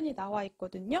한쪽에 끈이 나와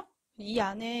있거든요. 이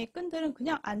안에 끈들은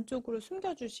그냥 안쪽으로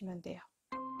숨겨주시면 돼요.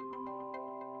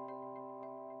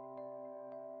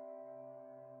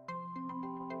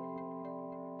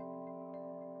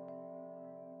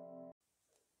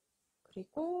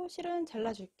 그리고 실은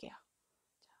잘라줄게요.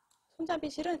 손잡이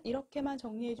실은 이렇게만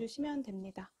정리해 주시면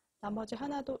됩니다. 나머지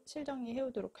하나도 실 정리해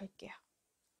오도록 할게요.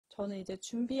 저는 이제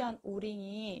준비한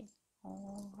오링이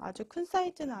아주 큰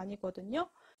사이즈는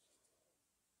아니거든요.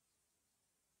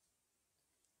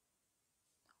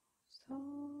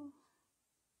 그래서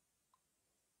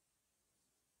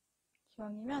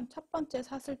기왕이면 첫 번째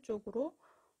사슬 쪽으로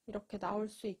이렇게 나올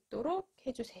수 있도록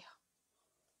해주세요.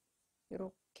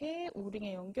 이렇게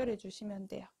오링에 연결해 주시면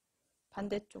돼요.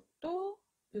 반대쪽도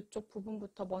이쪽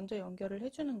부분부터 먼저 연결을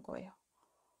해주는 거예요.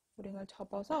 오링을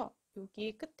접어서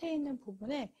여기 끝에 있는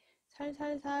부분에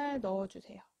살살살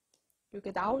넣어주세요.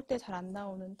 이게 나올 때 잘 안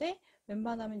나오는데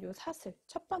웬만하면 이 사슬,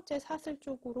 첫 번째 사슬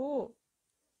쪽으로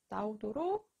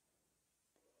나오도록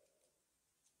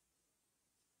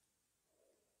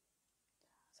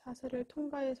사슬을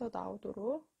통과해서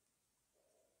나오도록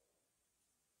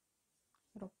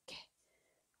이렇게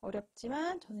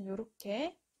어렵지만 저는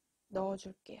이렇게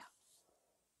넣어줄게요.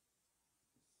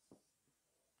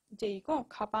 이제 이거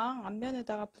가방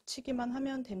앞면에다가 붙이기만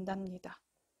하면 된답니다.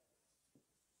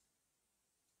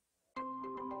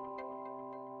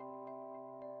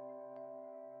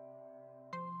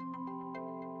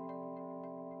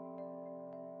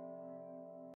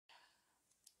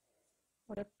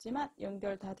 어렵지만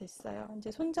연결 다 됐어요.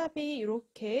 이제 손잡이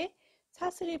이렇게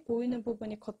사슬이 보이는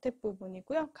부분이 겉에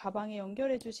부분이고요. 가방에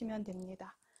연결해 주시면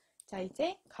됩니다. 자,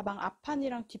 이제 가방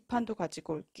앞판이랑 뒷판도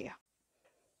가지고 올게요.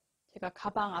 제가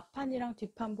가방 앞판이랑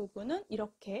뒷판 부분은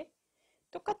이렇게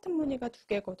똑같은 무늬가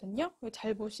 2개거든요.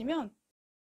 잘 보시면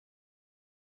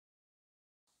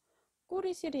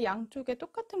꼬리실이 양쪽에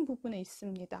똑같은 부분에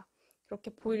있습니다. 이렇게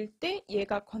보일 때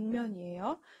얘가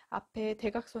겉면이에요. 앞에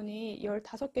대각선이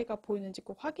 15개가 보이는지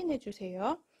꼭 확인해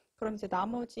주세요. 그럼 이제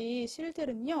나머지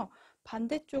실들은요,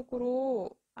 반대쪽으로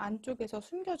안쪽에서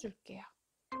숨겨줄게요.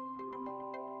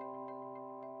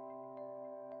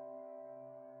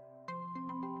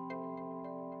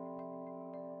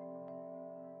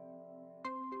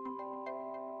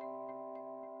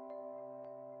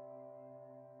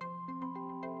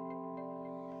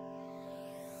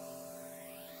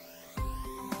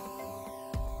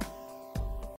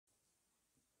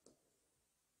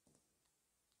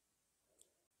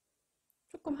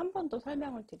 조금 한 번 더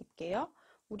설명을 드릴게요.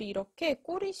 우리 이렇게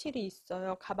꼬리실이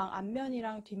있어요. 가방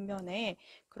앞면이랑 뒷면에.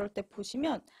 그럴 때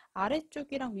보시면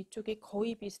아래쪽이랑 위쪽이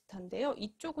거의 비슷한데요.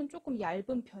 이쪽은 조금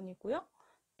얇은 편이고요.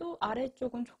 또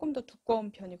아래쪽은 조금 더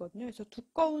두꺼운 편이거든요. 그래서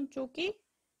두꺼운 쪽이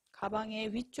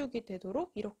가방의 위쪽이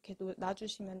되도록 이렇게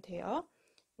놔주시면 돼요.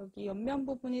 여기 옆면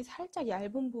부분이 살짝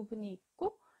얇은 부분이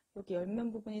있고 여기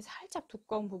옆면 부분이 살짝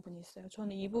두꺼운 부분이 있어요.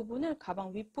 저는 이 부분을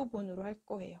가방 윗부분으로 할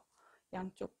거예요.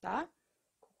 양쪽 다.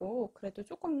 그래도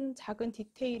조금 작은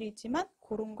디테일이지만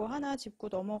그런 거 하나 짚고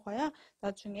넘어가야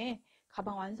나중에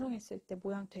가방 완성했을 때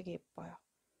모양 되게 예뻐요.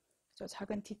 그래서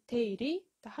작은 디테일이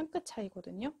딱 한 끗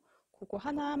차이거든요. 그거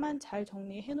하나만 잘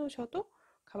정리해 놓으셔도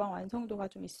가방 완성도가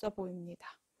좀 있어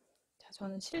보입니다. 자,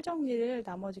 저는 실 정리를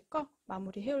나머지 거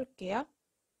마무리 해 올게요.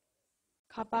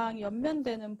 가방 옆면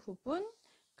되는 부분,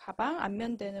 가방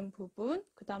앞면 되는 부분,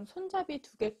 그 다음 손잡이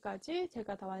 2개까지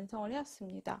제가 다 완성을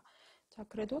해왔습니다. 자,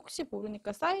 그래도 혹시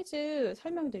모르니까 사이즈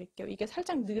설명드릴게요. 이게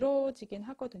살짝 늘어지긴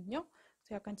하거든요.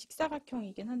 그래서 약간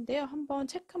직사각형이긴 한데요. 한번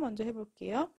체크 먼저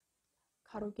해볼게요.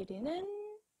 가로 길이는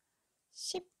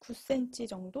 19cm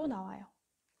정도 나와요.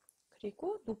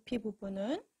 그리고 높이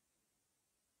부분은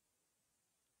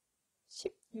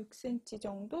 16cm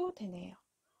정도 되네요.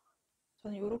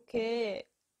 저는 이렇게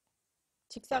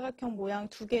직사각형 모양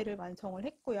 2개를 완성을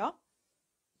했고요.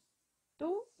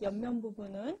 또 옆면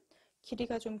부분은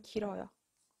길이가 좀 길어요.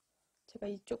 제가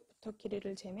이쪽부터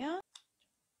길이를 재면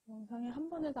영상에 한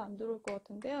번에도 안 들어올 것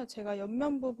같은데요. 제가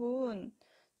옆면 부분,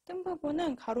 뜬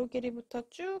부분은 가로 길이부터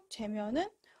쭉 재면은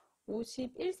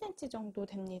 51cm 정도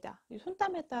됩니다. 이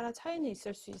손땀에 따라 차이는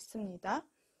있을 수 있습니다.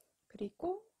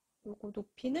 그리고 요거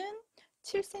높이는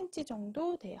 7cm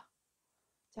정도 돼요.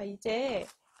 자, 이제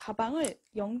가방을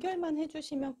연결만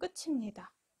해주시면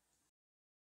끝입니다.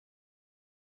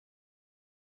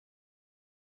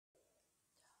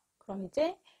 그럼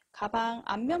이제 가방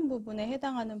앞면 부분에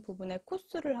해당하는 부분의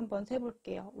코스를 한번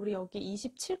세볼게요. 우리 여기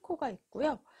 27코가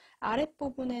있고요.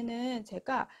 아랫부분에는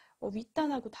제가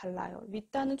윗단하고 달라요.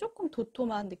 윗단은 조금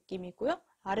도톰한 느낌이고요.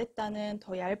 아랫단은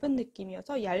더 얇은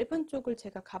느낌이어서 얇은 쪽을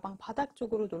제가 가방 바닥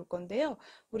쪽으로 놓을 건데요.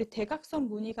 우리 대각선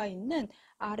무늬가 있는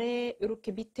아래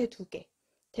이렇게 밑에 2개,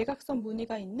 대각선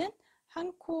무늬가 있는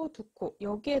 1코, 2코,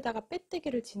 여기에다가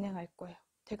빼뜨기를 진행할 거예요.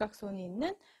 대각선이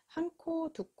있는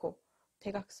 1코, 2코,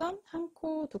 대각선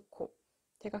 1코, 2코,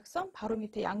 대각선 바로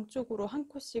밑에 양쪽으로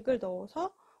 1코씩을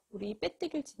넣어서 우리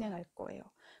빼뜨기를 진행할 거예요.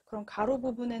 그럼 가로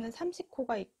부분에는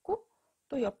 30코가 있고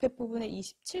또 옆에 부분에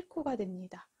 27코가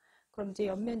됩니다. 그럼 이제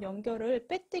옆면 연결을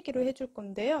빼뜨기로 해줄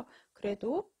건데요.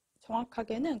 그래도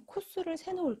정확하게는 코수를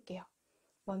세 놓을게요.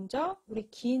 먼저 우리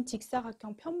긴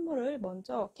직사각형 편물을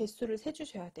먼저 개수를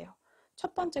세주셔야 돼요.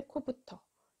 첫 번째 코부터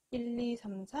 1, 2,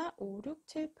 3, 4, 5, 6,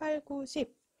 7, 8, 9,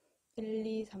 10 1,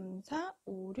 2, 3, 4,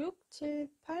 5, 6, 7,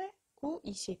 8, 9,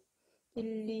 20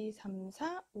 1, 2, 3,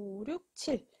 4, 5, 6,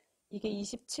 7 이게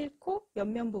 27코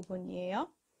옆면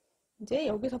부분이에요. 이제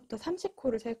여기서부터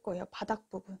 30코를 셀 거예요. 바닥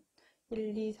부분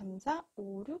 1, 2, 3, 4,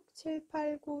 5, 6, 7,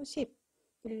 8, 9, 10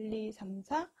 1, 2, 3,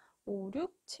 4, 5,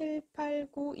 6, 7,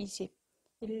 8, 9, 20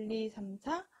 1, 2, 3,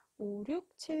 4, 5,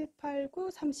 6, 7, 8,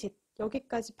 9, 30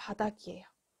 여기까지 바닥이에요.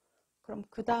 그럼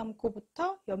그 다음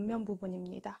코부터 옆면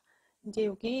부분입니다. 이제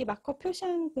여기 마커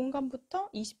표시한 공간부터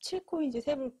 27코인지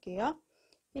세볼게요.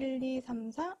 1, 2,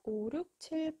 3, 4, 5, 6,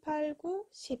 7, 8, 9,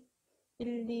 10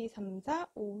 1, 2, 3, 4,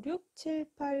 5, 6, 7,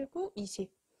 8, 9,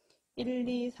 20 1,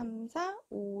 2, 3, 4,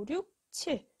 5, 6,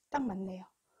 7 딱 맞네요.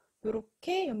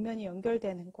 이렇게 옆면이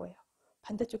연결되는 거예요.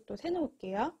 반대쪽도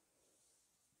세놓을게요.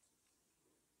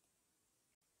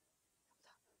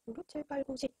 5, 6, 7, 8,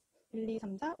 9, 10 1, 2,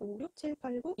 3, 4, 5, 6, 7,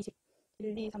 8, 9, 20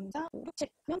 1, 2, 3, 4, 5, 6, 7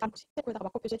 하면 다음 코에다가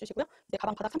마커 표시해 주시고요. 이제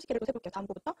가방 바닥 30개를 또 세볼게요. 다음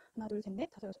코부터 하나, 둘, 셋, 넷,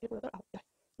 다섯, 여섯, 일곱, 여덟, 아홉, 열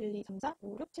 1, 2, 3, 4,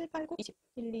 5, 6, 7, 8, 9, 20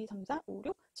 1, 2, 3, 4, 5,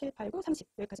 6, 7, 8, 9, 30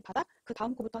 여기까지 바닥. 그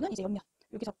다음 코부터는 이제 옆면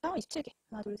여기서부터 27개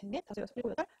하나, 둘, 셋, 넷, 다섯, 여섯, 일곱,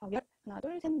 여덟, 아홉, 열 하나,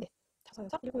 둘, 셋, 넷, 다섯,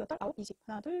 여섯, 일곱, 여덟, 아홉, 20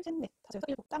 하나, 둘, 셋, 넷, 다섯, 여섯,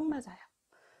 일곱 딱 맞아요.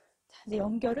 자, 이제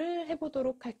연결을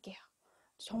해보도록 할게요.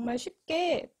 정말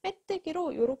쉽게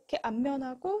빼뜨기로 이렇게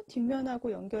앞면하고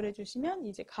뒷면하고 연결해 주시면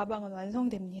이제 가방은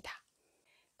완성됩니다.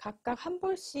 각각 한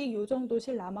볼씩 이 정도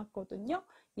실 남았거든요.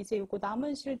 이제 요거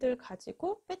남은 실들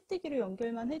가지고 빼뜨기로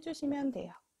연결만 해주시면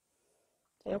돼요.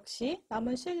 자, 역시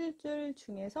남은 실들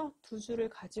중에서 2줄을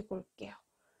가지고 올게요.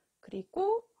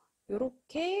 그리고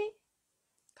이렇게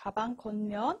가방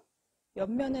겉면,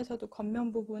 옆면에서도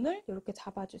겉면 부분을 이렇게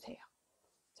잡아주세요.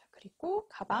 자, 그리고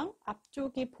가방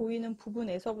앞쪽이 보이는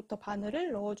부분에서부터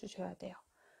바늘을 넣어주셔야 돼요.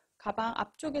 가방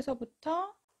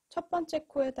앞쪽에서부터 첫 번째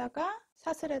코에다가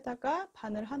사슬에다가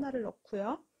바늘 하나를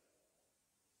넣고요.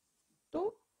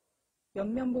 또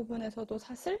옆면 부분에서도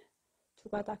사슬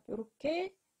 2가닥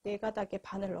이렇게 4가닥의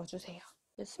바늘 넣어주세요.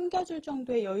 숨겨줄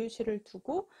정도의 여유실을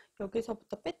두고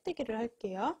여기서부터 빼뜨기를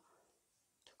할게요.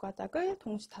 2가닥을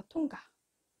동시 다 통과.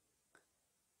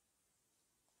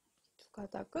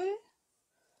 2가닥을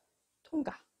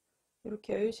통과.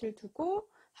 이렇게 여유실 두고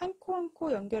한 코 한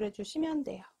코 연결해 주시면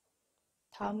돼요.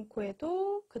 다음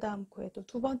코에도 그 다음 코에도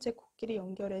 2번째 코끼리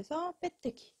연결해서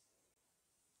빼뜨기.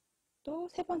 또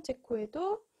 3번째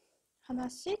코에도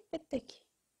하나씩 빼뜨기.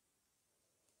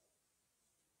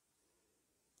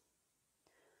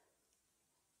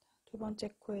 두 번째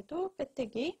코에도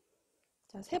빼뜨기.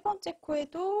 자, 3번째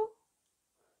코에도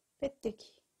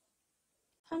빼뜨기.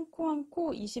 한 코 한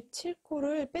코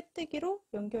 27코를 빼뜨기로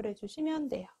연결해 주시면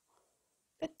돼요.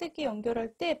 빼뜨기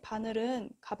연결할 때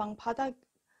바늘은 가방 바닥,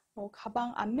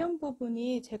 가방 앞면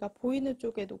부분이 제가 보이는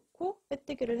쪽에 놓고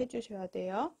빼뜨기를 해주셔야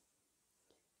돼요.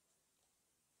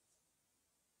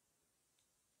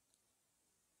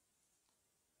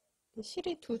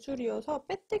 실이 두 줄이어서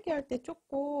빼뜨기 할 때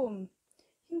조금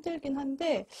힘들긴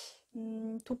한데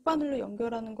돗바늘로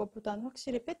연결하는 것보다는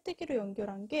확실히 빼뜨기로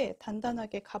연결한 게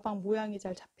단단하게 가방 모양이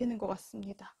잘 잡히는 것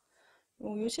같습니다.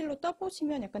 요 실로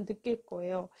떠보시면 약간 느낄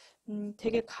거예요.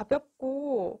 되게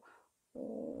가볍고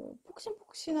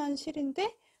폭신폭신한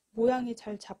실인데 모양이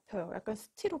잘 잡혀요. 약간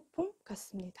스티로폼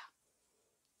같습니다.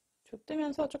 저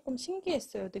뜨면서 조금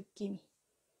신기했어요, 느낌이.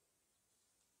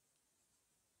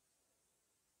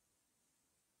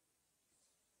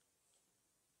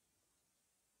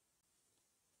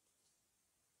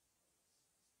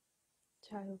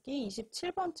 자, 여기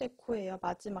 27번째 코예요.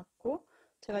 마지막 코.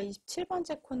 제가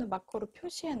 27번째 코는 마커로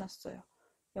표시해 놨어요.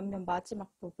 옆면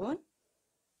마지막 부분.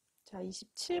 자,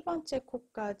 27번째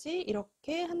코까지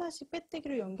이렇게 하나씩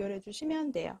빼뜨기로 연결해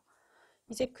주시면 돼요.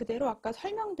 이제 그대로 아까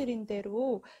설명드린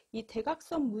대로 이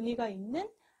대각선 무늬가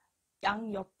있는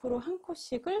양 옆으로 한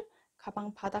코씩을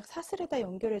가방 바닥 사슬에다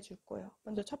연결해 줄 거예요.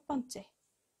 먼저 첫 번째.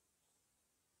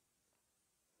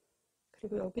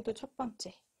 그리고 여기도 첫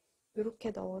번째.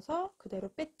 이렇게 넣어서 그대로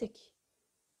빼뜨기.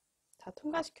 다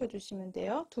통과시켜 주시면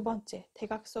돼요. 두 번째,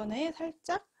 대각선에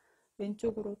살짝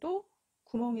왼쪽으로도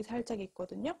구멍이 살짝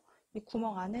있거든요. 이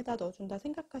구멍 안에다 넣어준다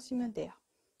생각하시면 돼요.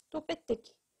 또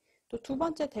빼뜨기. 또 두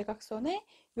번째 대각선에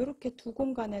이렇게 두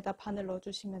공간에다 바늘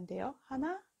넣어주시면 돼요.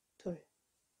 하나, 둘.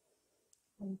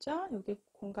 먼저 여기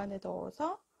공간에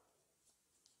넣어서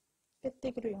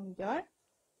빼뜨기로 연결.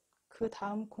 그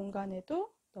다음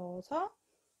공간에도 넣어서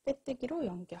빼뜨기로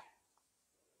연결.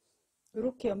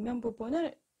 이렇게 옆면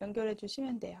부분을 연결해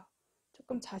주시면 돼요.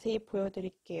 조금 자세히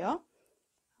보여드릴게요.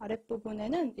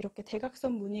 아랫부분에는 이렇게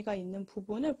대각선 무늬가 있는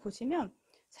부분을 보시면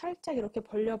살짝 이렇게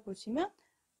벌려보시면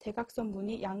대각선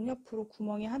무늬 양옆으로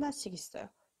구멍이 하나씩 있어요.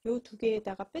 이 두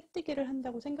개에다가 빼뜨기를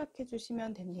한다고 생각해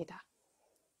주시면 됩니다.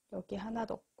 여기 하나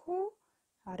넣고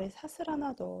아래 사슬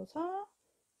하나 넣어서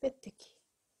빼뜨기.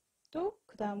 또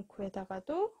그 다음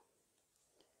코에다가도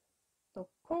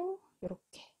넣고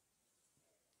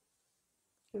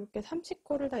이렇게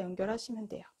 30코를 다 연결하시면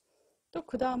돼요. 또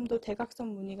그 다음도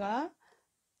대각선 무늬가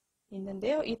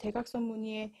있는데요. 이 대각선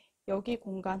무늬에 여기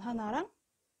공간 하나랑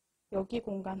여기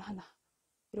공간 하나,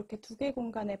 이렇게 두 개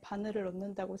공간에 바늘을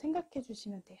넣는다고 생각해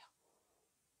주시면 돼요.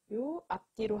 요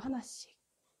앞뒤로 하나씩,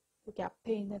 여기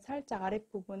앞에 있는 살짝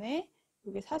아랫부분에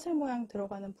여기 사슬 모양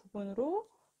들어가는 부분으로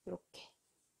이렇게,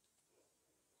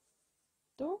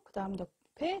 또 그 다음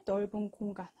옆에 넓은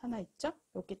공간 하나 있죠?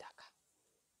 여기다가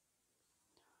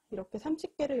이렇게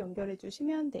 30개를 연결해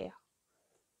주시면 돼요.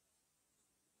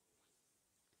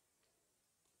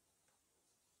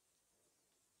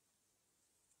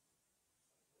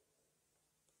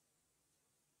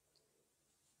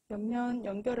 옆면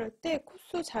연결할 때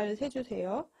코수 잘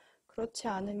세주세요. 그렇지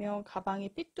않으면 가방이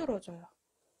삐뚤어져요.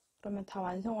 그러면 다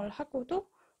완성을 하고도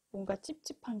뭔가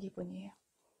찝찝한 기분이에요.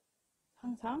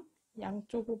 항상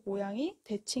양쪽 모양이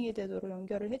대칭이 되도록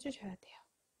연결을 해주셔야 돼요.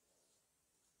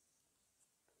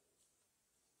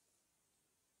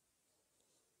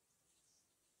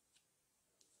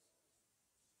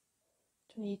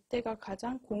 저는 이때가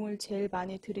가장 공을 제일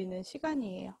많이 들이는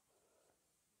시간이에요.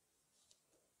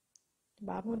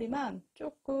 마무리만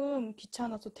조금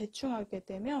귀찮아서 대충 하게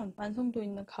되면 완성도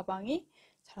있는 가방이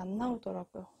잘 안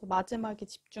나오더라고요. 마지막에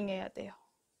집중해야 돼요.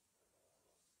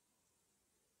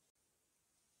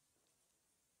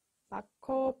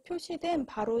 마커 표시된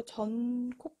바로 전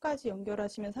코까지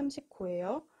연결하시면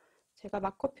 30코예요. 제가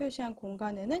마커 표시한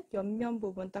공간에는 옆면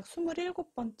부분 딱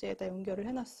 27번째에다 연결을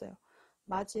해놨어요.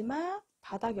 마지막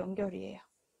바닥 연결이에요.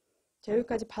 자,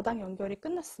 여기까지 바닥 연결이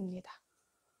끝났습니다.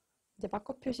 이제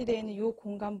마커 표시되어 있는 이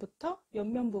공간부터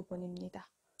옆면 부분입니다.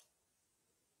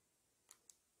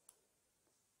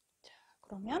 자,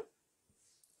 그러면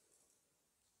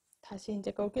다시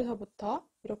이제 여기서부터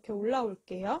이렇게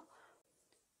올라올게요.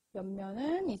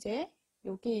 옆면은 이제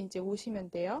여기 이제 오시면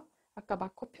돼요. 아까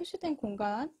마커 표시된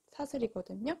공간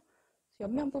사슬이거든요.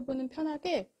 옆면 부분은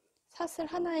편하게 사슬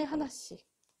하나에 하나씩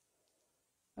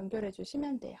연결해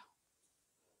주시면 돼요.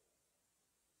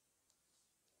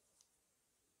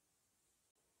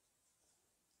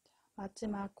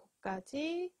 마지막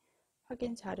코까지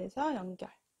확인 잘해서 연결.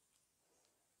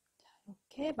 자,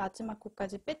 이렇게 마지막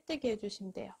코까지 빼뜨기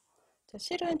해주시면 돼요. 자,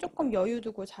 실은 조금 여유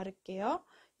두고 자를게요.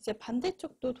 이제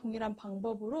반대쪽도 동일한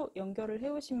방법으로 연결을 해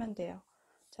오시면 돼요.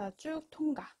 자, 쭉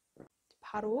통과.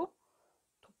 바로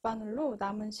덧바늘로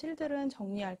남은 실들은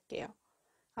정리할게요.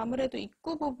 아무래도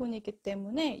입구 부분이기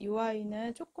때문에 이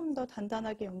아이는 조금 더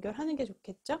단단하게 연결하는 게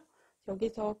좋겠죠?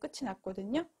 여기서 끝이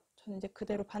났거든요. 저는 이제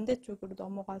그대로 반대쪽으로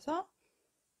넘어가서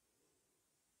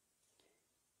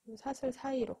이 사슬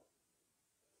사이로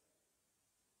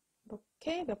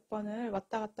이렇게 몇 번을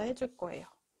왔다 갔다 해줄 거예요.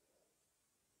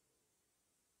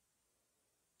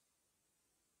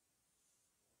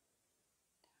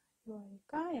 이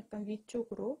아이가 약간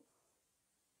위쪽으로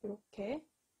이렇게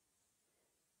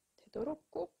되도록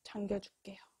꾹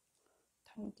당겨줄게요.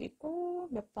 당기고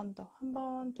몇 번 더, 한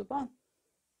번, 두 번,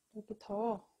 여기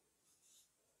더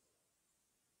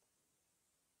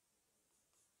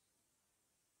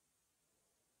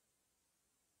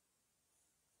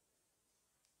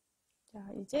자,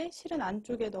 이제 실은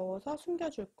안쪽에 넣어서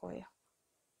숨겨줄 거예요.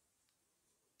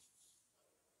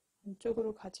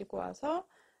 안쪽으로 가지고 와서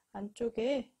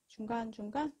안쪽에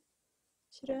중간중간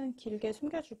실은 길게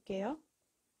숨겨줄게요.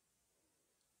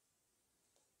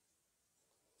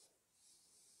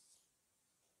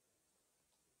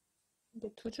 이게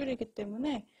두 줄이기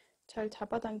때문에 잘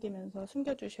잡아당기면서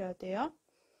숨겨주셔야 돼요.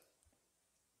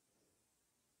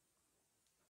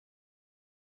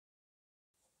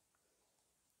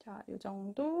 자, 이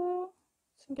정도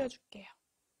숨겨줄게요.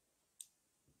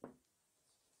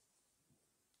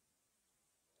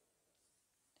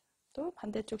 또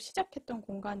반대쪽 시작했던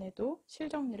공간에도 실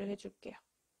정리를 해줄게요.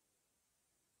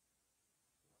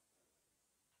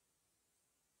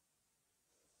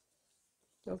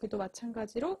 여기도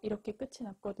마찬가지로 이렇게 끝이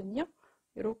났거든요.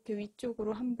 이렇게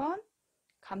위쪽으로 한번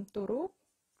감도록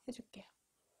해줄게요.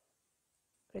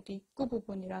 그래도 입구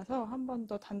부분이라서 한 번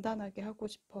더 단단하게 하고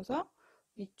싶어서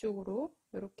위쪽으로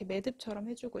이렇게 매듭처럼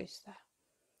해주고 있어요.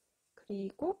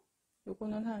 그리고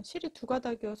요거는 한 실이 두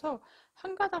가닥이어서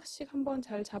한 가닥씩 한번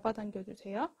잘 잡아당겨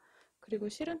주세요. 그리고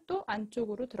실은 또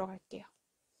안쪽으로 들어갈게요.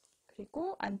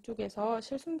 그리고 안쪽에서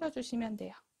실 숨겨주시면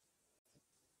돼요.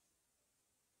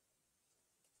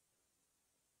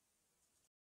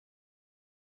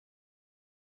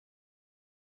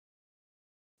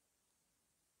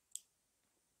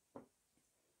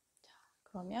 자,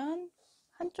 그러면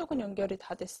한쪽은 연결이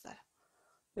다 됐어요.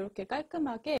 이렇게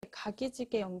깔끔하게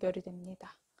각이지게 연결이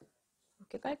됩니다.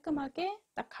 이렇게 깔끔하게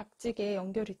딱 각지게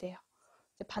연결이 돼요.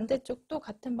 이제 반대쪽도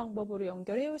같은 방법으로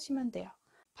연결해 오시면 돼요.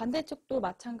 반대쪽도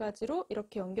마찬가지로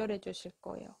이렇게 연결해 주실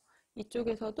거예요.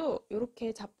 이쪽에서도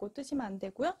이렇게 잡고 뜨시면 안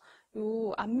되고요.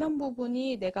 이 앞면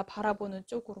부분이 내가 바라보는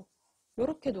쪽으로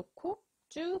이렇게 놓고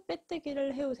쭉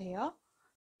빼뜨기를 해오세요.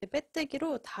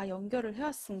 빼뜨기로 다 연결을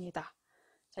해왔습니다.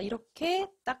 자, 이렇게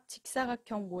딱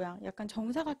직사각형 모양, 약간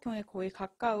정사각형에 거의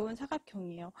가까운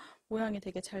사각형이에요. 모양이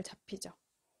되게 잘 잡히죠?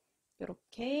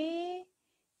 이렇게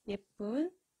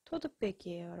예쁜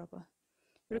토드백이에요, 여러분.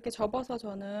 이렇게 접어서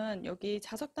저는 여기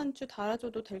자석단추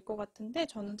달아줘도 될 것 같은데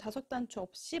저는 자석단추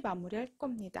없이 마무리할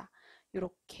겁니다.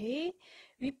 이렇게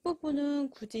윗부분은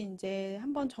굳이 이제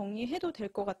한번 정리해도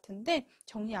될 것 같은데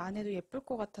정리 안 해도 예쁠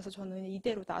것 같아서 저는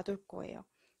이대로 놔둘 거예요.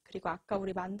 그리고 아까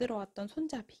우리 만들어 왔던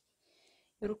손잡이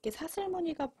이렇게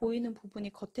사슬무늬가 보이는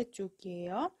부분이 겉에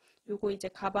쪽이에요. 요거 이제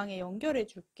가방에 연결해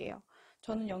줄게요.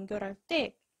 저는 연결할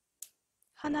때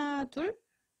하나, 둘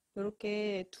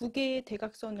이렇게 두 개의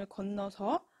대각선을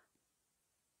건너서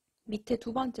밑에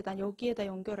두 번째 단 여기에다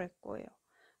연결할 거예요.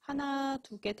 하나,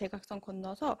 두 개 대각선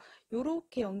건너서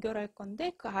이렇게 연결할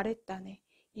건데 그 아랫단에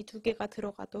이 두 개가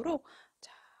들어가도록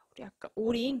자, 우리 아까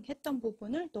오링 했던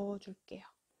부분을 넣어 줄게요.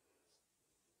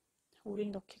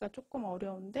 오링 넣기가 조금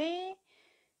어려운데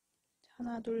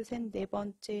하나, 둘, 셋, 네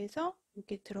번째에서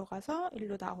여기 들어가서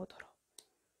일로 나오도록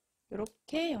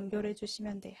이렇게 연결해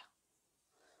주시면 돼요.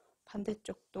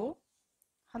 반대쪽도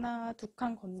하나, 두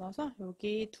칸 건너서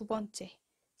여기 두 번째,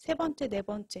 세 번째, 네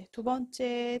번째, 두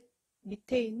번째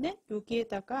밑에 있는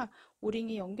여기에다가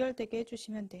오링이 연결되게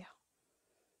해주시면 돼요.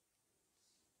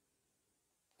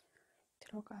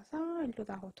 들어가서 일로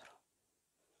나오도록.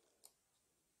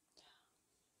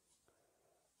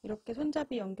 이렇게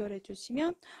손잡이 연결해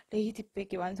주시면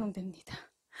레이디백이 완성됩니다.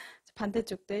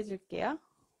 반대쪽도 해줄게요.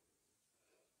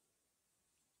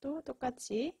 또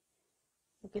똑같이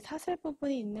여기 사슬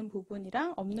부분이 있는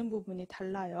부분이랑 없는 부분이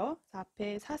달라요.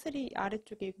 앞에 사슬이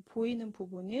아래쪽에 보이는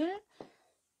부분을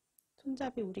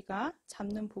손잡이 우리가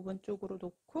잡는 부분 쪽으로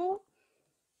놓고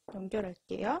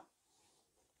연결할게요.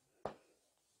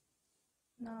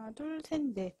 하나, 둘, 셋,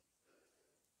 넷.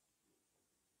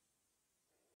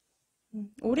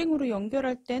 오링으로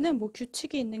연결할 때는 뭐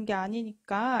규칙이 있는 게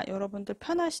아니니까 여러분들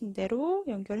편하신 대로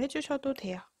연결해 주셔도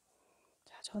돼요.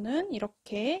 자, 저는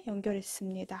이렇게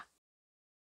연결했습니다.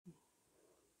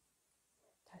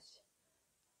 다시.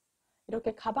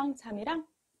 이렇게 가방참이랑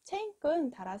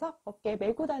체인끈 달아서 어깨에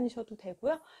메고 다니셔도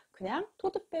되고요. 그냥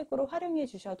토트백으로 활용해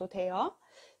주셔도 돼요.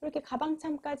 이렇게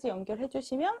가방참까지 연결해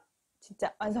주시면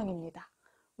진짜 완성입니다.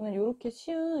 오늘 이렇게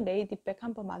쉬운 레이디백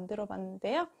한번 만들어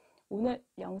봤는데요. 오늘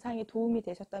영상이 도움이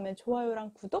되셨다면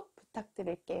좋아요랑 구독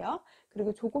부탁드릴게요.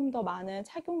 그리고 조금 더 많은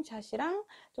착용샷이랑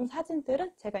좀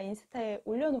사진들은 제가 인스타에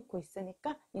올려놓고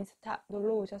있으니까 인스타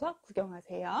놀러 오셔서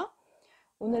구경하세요.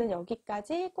 오늘은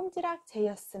여기까지 꼼지락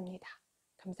제이였습니다.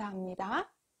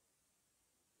 감사합니다.